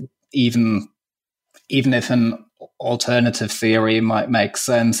 even if an alternative theory might make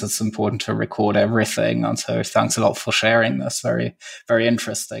sense, it's important to record everything. And so thanks a lot for sharing this. Very, very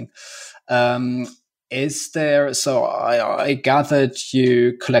interesting. I gathered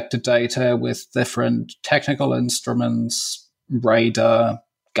you collected data with different technical instruments, radar,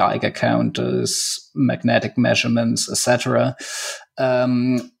 Geiger counters, magnetic measurements, etc.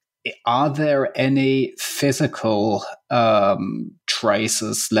 Are there any physical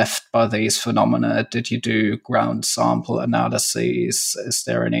traces left by these phenomena? Did you do ground sample analyses? Is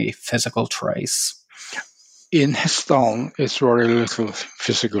there any physical trace? In Hessdalen, it's very little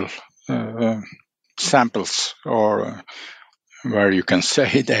physical samples, or where you can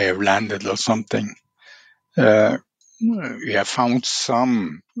say they have landed or something. We have found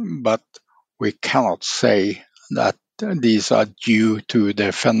some, but we cannot say that these are due to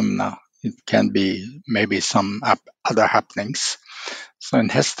the phenomena. It can be maybe some other happenings. So in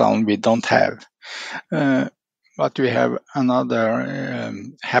Hessdalen we don't have. But we have another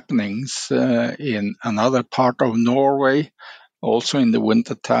happenings in another part of Norway, also in the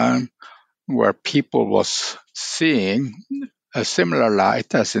winter time, where people was seeing a similar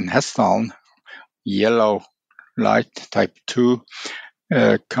light as in Hessdalen, yellow light type 2,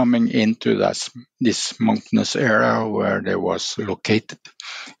 coming into this mountainous area where they was located.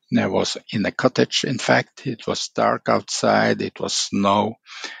 And I was in a cottage. In fact, it was dark outside. It was snow.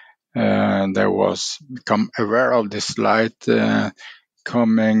 There was become aware of this light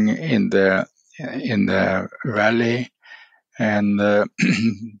coming in the valley, and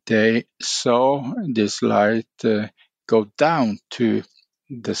they saw this light go down to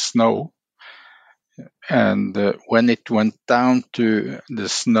the snow. And when it went down to the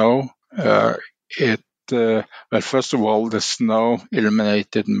snow, well, first of all, the snow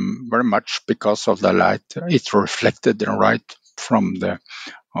illuminated very much because of the light. It reflected the light from the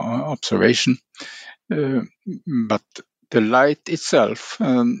observation. But the light itself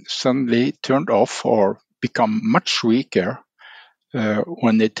suddenly turned off or become much weaker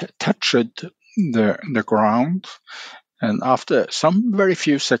when it touched the ground. And after some very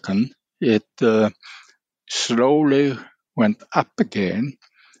few seconds, it slowly went up again.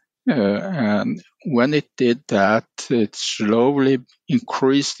 And when it did that, it slowly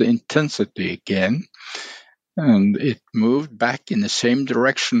increased the intensity again. And it moved back in the same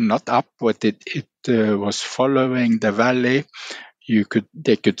direction, not up, but it was following the valley.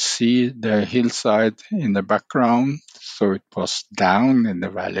 They could see the hillside in the background, so it was down in the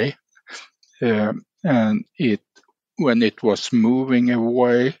valley. And when it was moving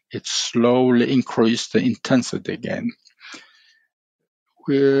away, it slowly increased the intensity again.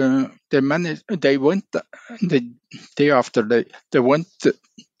 They went the day after they went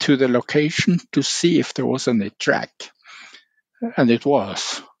to the location to see if there was any track, and it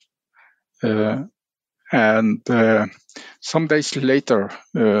was. And some days later,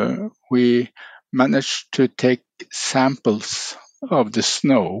 we managed to take samples of the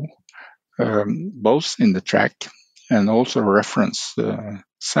snow, both in the track and also reference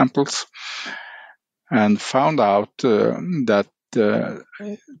samples, and found out that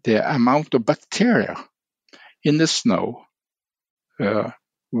the amount of bacteria in the snow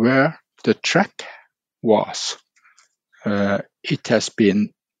where the track was, it has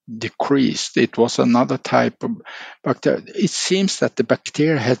been decreased. It was another type of bacteria. It seems that the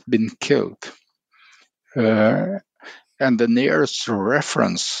bacteria had been killed. And the nearest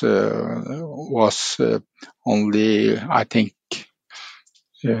reference was only, I think,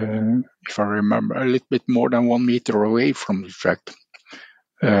 if I remember, a little bit more than 1 meter away from the track.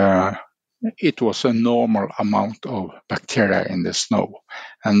 It was a normal amount of bacteria in the snow,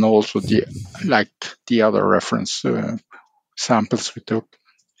 and also like the other reference samples we took,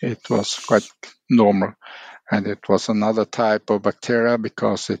 it was quite normal. And it was another type of bacteria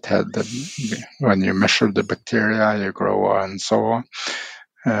because it had when you measure the bacteria, you grow and so on.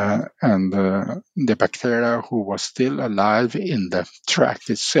 And the bacteria who was still alive in the tract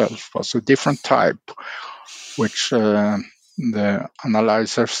itself was a different type, which the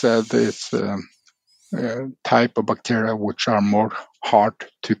analyzer said is a type of bacteria which are more hard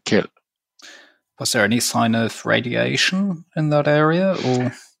to kill. Was there any sign of radiation in that area?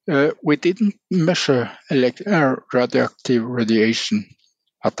 Or we didn't measure radioactive radiation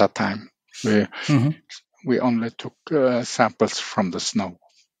at that time. We only took samples from the snow.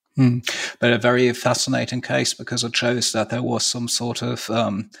 But a very fascinating case because it shows that there was some sort of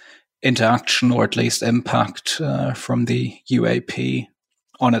interaction or at least impact from the UAP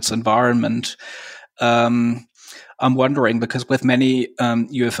on its environment. I'm wondering because with many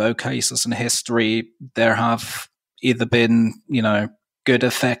UFO cases in history, there have either been, good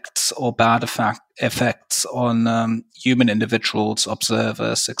effects or bad effects on human individuals,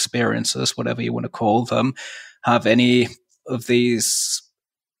 observers, experiences, whatever you want to call them. Have any of these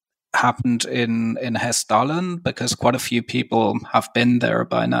happened in Hessdalen? Because quite a few people have been there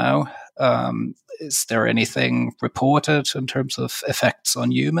by now. Is there anything reported in terms of effects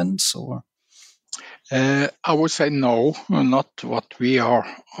on humans? Or I would say no, not what we are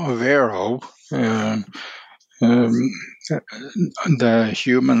aware of. The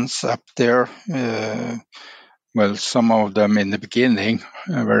humans up there, well, some of them in the beginning,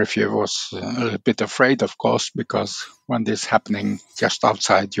 very few was a little bit afraid, of course, because when this happening just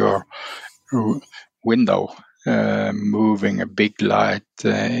outside your window, moving a big light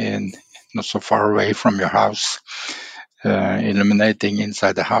in not so far away from your house, illuminating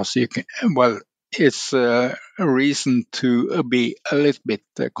inside the house, it's a reason to be a little bit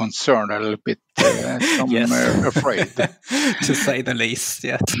concerned, a little bit afraid. To say the least,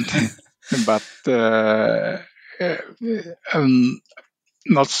 yeah. But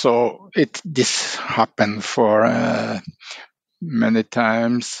not so. This happened for many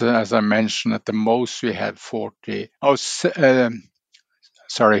times. As I mentioned, at the most we had 20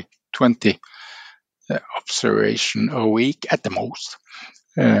 observation a week at the most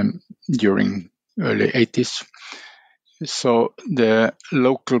during early 80s. So the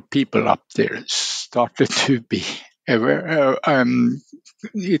local people up there started to be aware.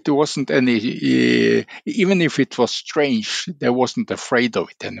 It wasn't any, even if it was strange, they wasn't afraid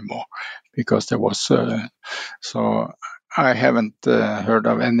of it anymore, because there was. So I haven't heard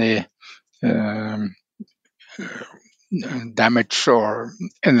of any damage or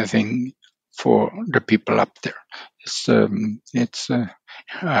anything for the people up there. It's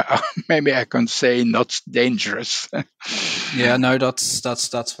maybe I can say not dangerous. Yeah, no,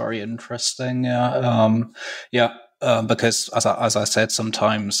 that's very interesting. Yeah, because as I said,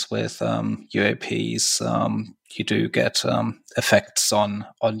 sometimes with UAPs, you do get effects on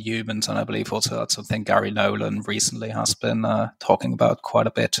humans, and I believe also that's something Gary Nolan recently has been talking about quite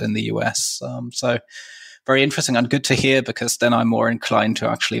a bit in the US. So very interesting and good to hear, because then I'm more inclined to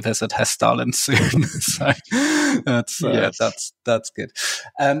actually visit Hessdalen soon. So Yes. that's good.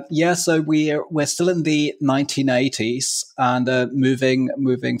 Yeah, so we're still in the 1980s and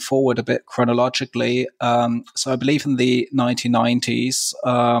moving forward a bit chronologically. So I believe in the 1990s,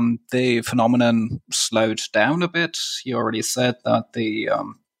 the phenomenon slowed down a bit. You already said that the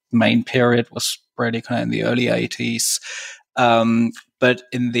main period was really kind of in the early 80s. But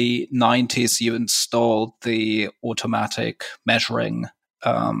in the 90s, you installed the automatic measuring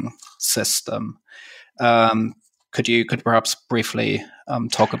system. Could perhaps briefly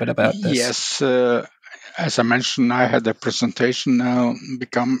talk a bit about this? Yes, as I mentioned, I had a presentation now,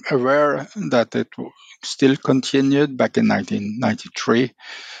 become aware that it still continued back in 1993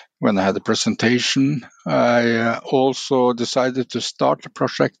 when I had a presentation. I also decided to start the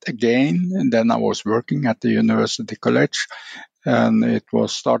project again, and then I was working at the University College, and it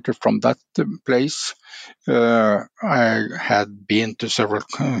was started from that place. I had been to several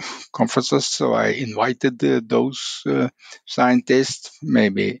conferences, so I invited those scientists,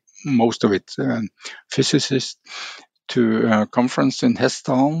 maybe most of it physicists, to a conference in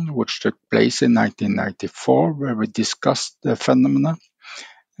Hessdalen, which took place in 1994, where we discussed the phenomena.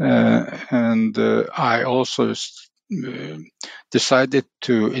 And I also decided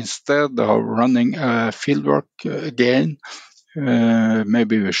to, instead of running fieldwork again,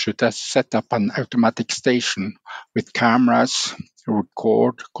 maybe we should set up an automatic station with cameras,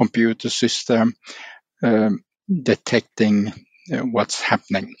 record, computer system, detecting what's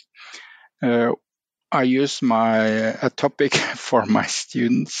happening. I use a topic for my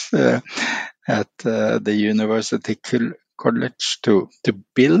students at the University College to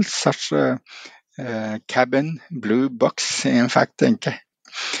build such a cabin, blue box. In fact,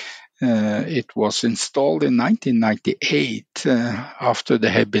 it was installed in 1998 after they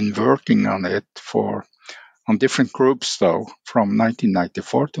had been working on it on different groups, though, from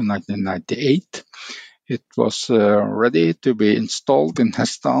 1994 to 1998. It was ready to be installed in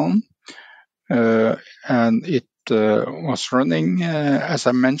Hessdalen, and it was running, as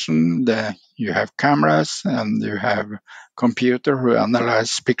I mentioned, you have cameras and you have computer who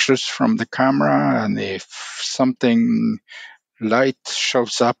analyze pictures from the camera, and if something light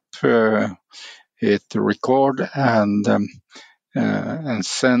shows up, it record and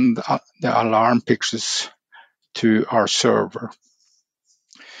send the alarm pictures to our server.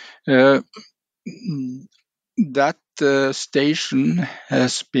 That station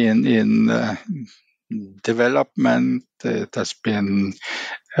has been in development. It has been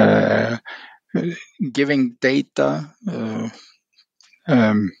giving data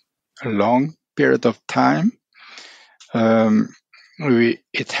a long period of time.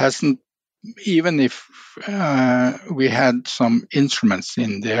 It hasn't, even if we had some instruments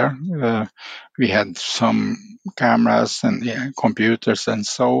in there, we had some cameras and computers and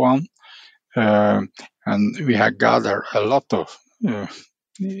so on, and we had gathered a lot of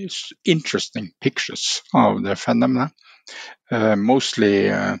interesting pictures of the phenomena,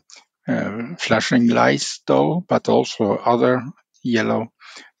 mostly flashing lights, though, but also other yellow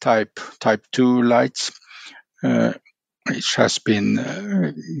type 2 lights, which has been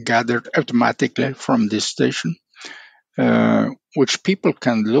gathered automatically from this station, which people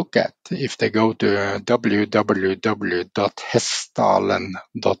can look at if they go to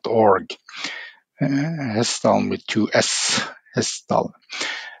www.hessdalen.org. Hessdalen with 2 S, Hessdalen.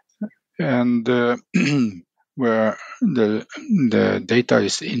 And where the data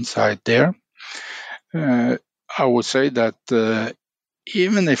is inside there. I would say that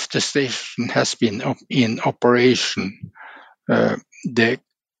even if the station has been in operation, the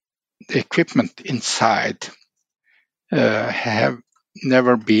equipment inside have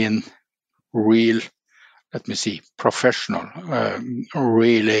never been real let me see, professional,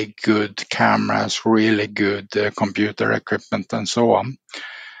 really good cameras, really good computer equipment, and so on.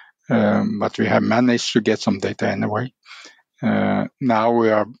 But we have managed to get some data anyway. Now we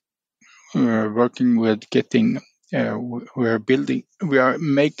are working with getting. We are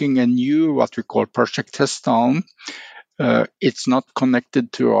making a new what we call Project Hessdalen. It's not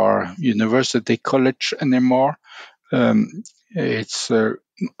connected to our university college anymore. It's a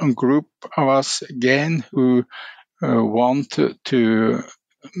group of us again who want to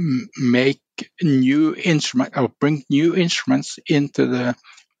make new instruments or bring new instruments into the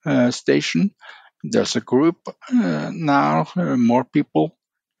station. There's a group now, more people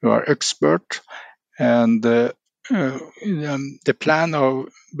who are expert, and the plan of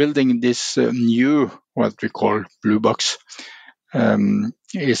building this new what we call blue box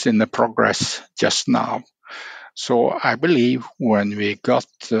is in the progress just now. So I believe when we got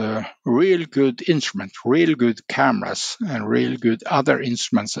real good instruments, real good cameras, and real good other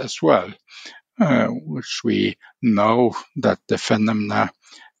instruments as well, which we know that the phenomena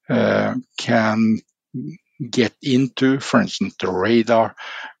can get into, for instance, the radar,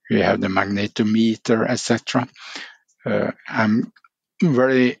 we have the magnetometer, etc. I'm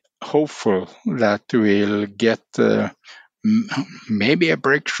very hopeful that we'll get maybe a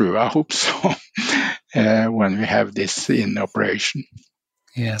breakthrough. I hope so. When we have this in operation.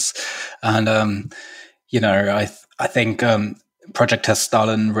 Yes, and I think Project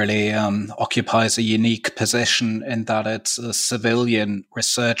Hessdalen really occupies a unique position in that it's a civilian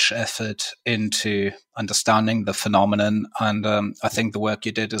research effort into understanding the phenomenon, and I think the work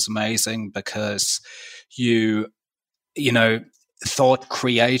you did is amazing because you thought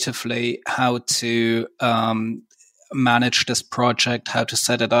creatively how to manage this project, how to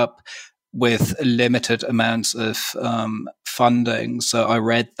set it up with limited amounts of funding. So I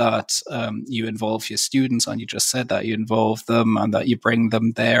read that you involve your students, and you just said that you involve them and that you bring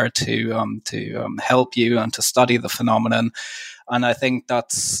them there to help you and to study the phenomenon. And I think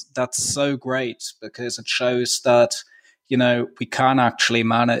that's so great because it shows that we can actually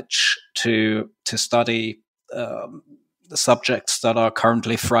manage to study the subjects that are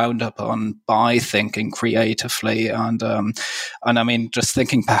currently frowned upon by thinking creatively. And I mean, just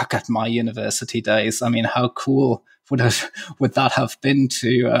thinking back at my university days, I mean, how cool would that have been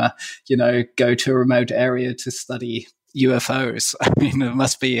to, go to a remote area to study UFOs? I mean, it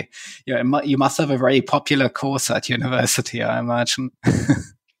must be, you must have a very popular course at university, I imagine.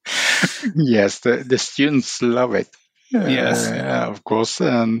 Yes, the students love it. Yes. Of course.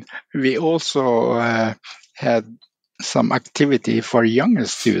 And we also had some activity for younger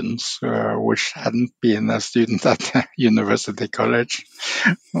students, which hadn't been a student at university college.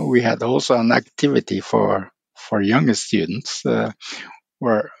 We had also an activity for younger students,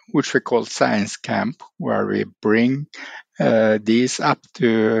 which we call science camp, where we bring these up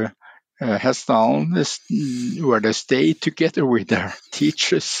to Hessdalen, where they stay together with their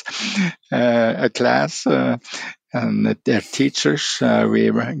teachers, a class. And their teachers,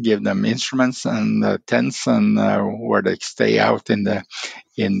 we give them instruments and tents, and where they stay out in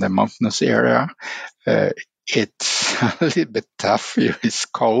the mountainous area. It's a little bit tough. It's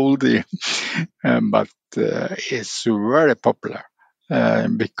cold, but it's very popular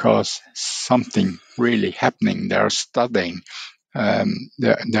because something really happening. They're studying.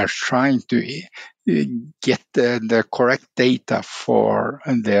 They're trying to get the correct data for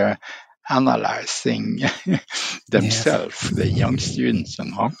their analyzing themselves, the young students,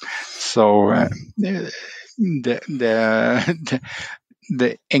 and all. So the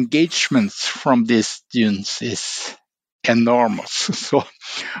engagements from these students is enormous. So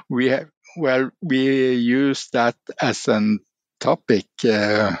we use that as a topic.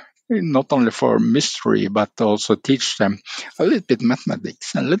 Not only for mystery, but also teach them a little bit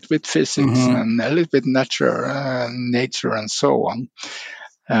mathematics, a little bit physics, and a little bit nature and so on.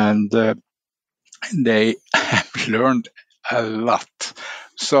 And they have learned a lot.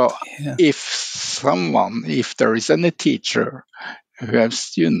 So if there is any teacher who have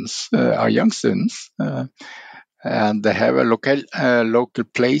students, or young students, and they have a local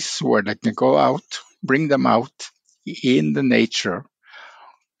place where they can go out, bring them out in the nature,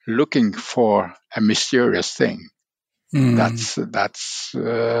 looking for a mysterious thing. That's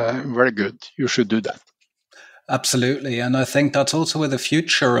very good. You should do that. Absolutely. And I think that's also where the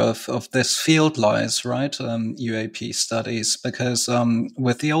future of this field lies, right? UAP studies, because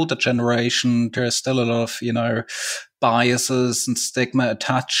with the older generation, there's still a lot of, biases and stigma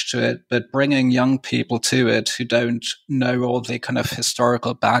attached to it, but bringing young people to it who don't know all the kind of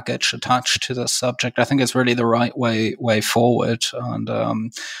historical baggage attached to the subject, I think is really the right way forward. And I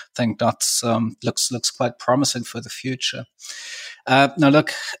think that's looks quite promising for the future. Now,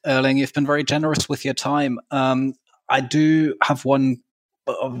 look, Erling, you've been very generous with your time. I do have one,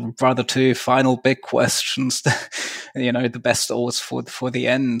 rather two final big questions. The best always for the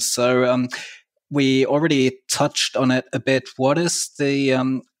end. So we already touched on it a bit. What is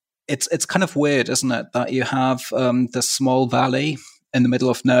the? It's kind of weird, isn't it, that you have this small valley in the middle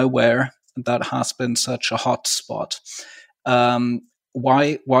of nowhere that has been such a hot spot.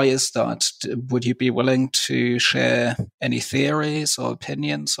 Why is that? Would you be willing to share any theories or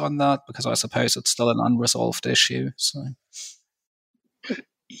opinions on that? Because I suppose it's still an unresolved issue. So.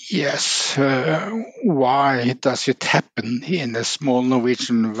 Yes, why does it happen in a small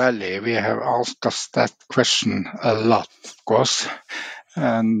Norwegian valley? We have asked us that question a lot, of course,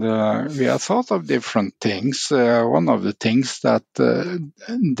 and we have thought of different things. One of the things that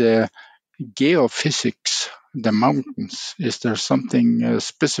the geophysics, the mountains, is there something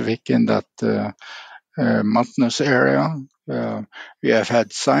specific in that mountainous area? We have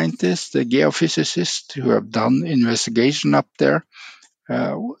had scientists, the geophysicists, who have done investigation up there.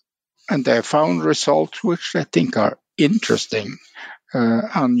 And they found results which I think are interesting,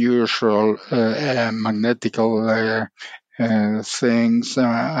 unusual magnetical things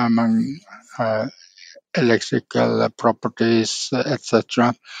among electrical properties,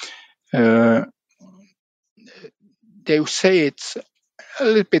 etc. They say it's a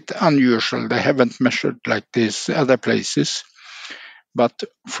little bit unusual. They haven't measured like this other places. But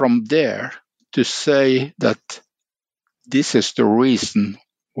from there to say that this is the reason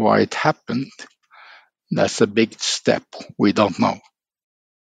why it happened, that's a big step. We don't know.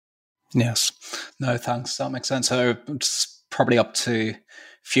 Yes. No, thanks. That makes sense. So it's probably up to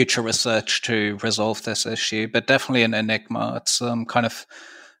future research to resolve this issue, but definitely an enigma. It's kind of,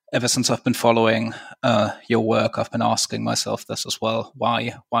 ever since I've been following your work, I've been asking myself this as well.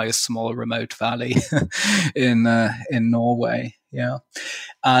 Why a small remote valley in Norway? Yeah.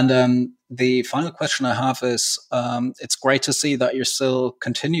 And the final question I have is, it's great to see that you're still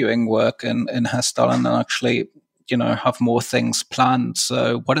continuing work in Hessdalen and actually, have more things planned.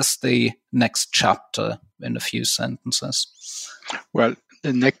 So what is the next chapter in a few sentences? Well,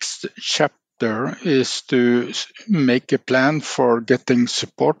 the next chapter is to make a plan for getting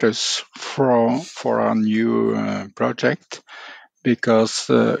supporters for our new project. Because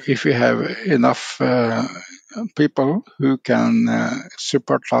if we have enough people who can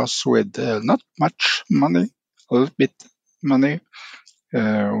support us with not much money, a little bit money,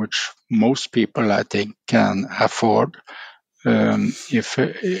 which most people, I think, can afford, if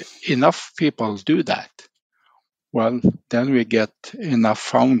enough people do that, well, then we get enough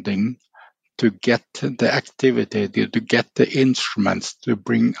funding to get the activity, to get the instruments to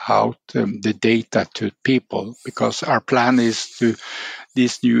bring out the data to people. Because our plan is to,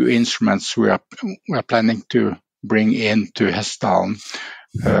 these new instruments we are planning to bring into Hessdalen,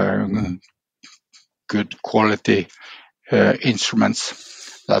 good quality instruments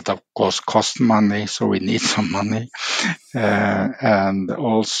that of course cost money, so we need some money. And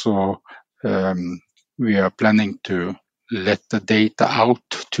also we are planning to let the data out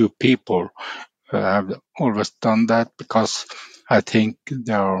to people. I've always done that because I think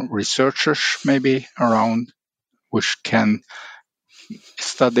there are researchers maybe around which can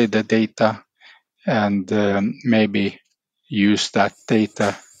study the data and maybe use that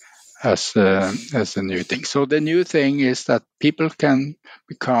data as a new thing. So the new thing is that people can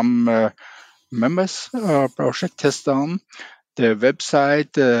become members of Project Hessdalen. The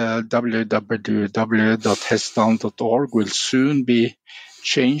website www.hessdalen.org will soon be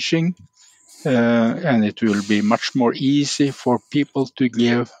changing, and it will be much more easy for people to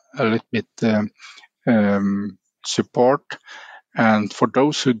give a little bit support. And for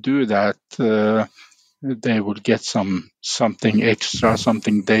those who do that, they will get something extra,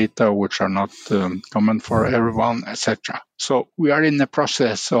 something data which are not common for everyone, etc. So we are in the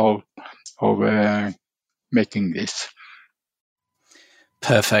process of making this.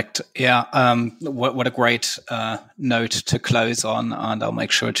 Perfect. Yeah. What a great note to close on. And I'll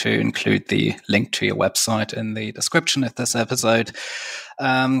make sure to include the link to your website in the description of this episode.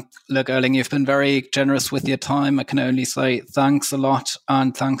 Look, Erling, you've been very generous with your time. I can only say thanks a lot.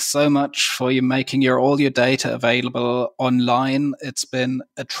 And thanks so much for you making all your data available online. It's been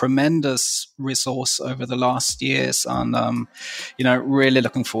a tremendous resource over the last years. And, really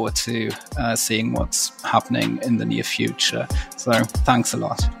looking forward to seeing what's happening in the near future. So thanks a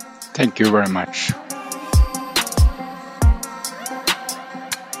lot. Thank you very much.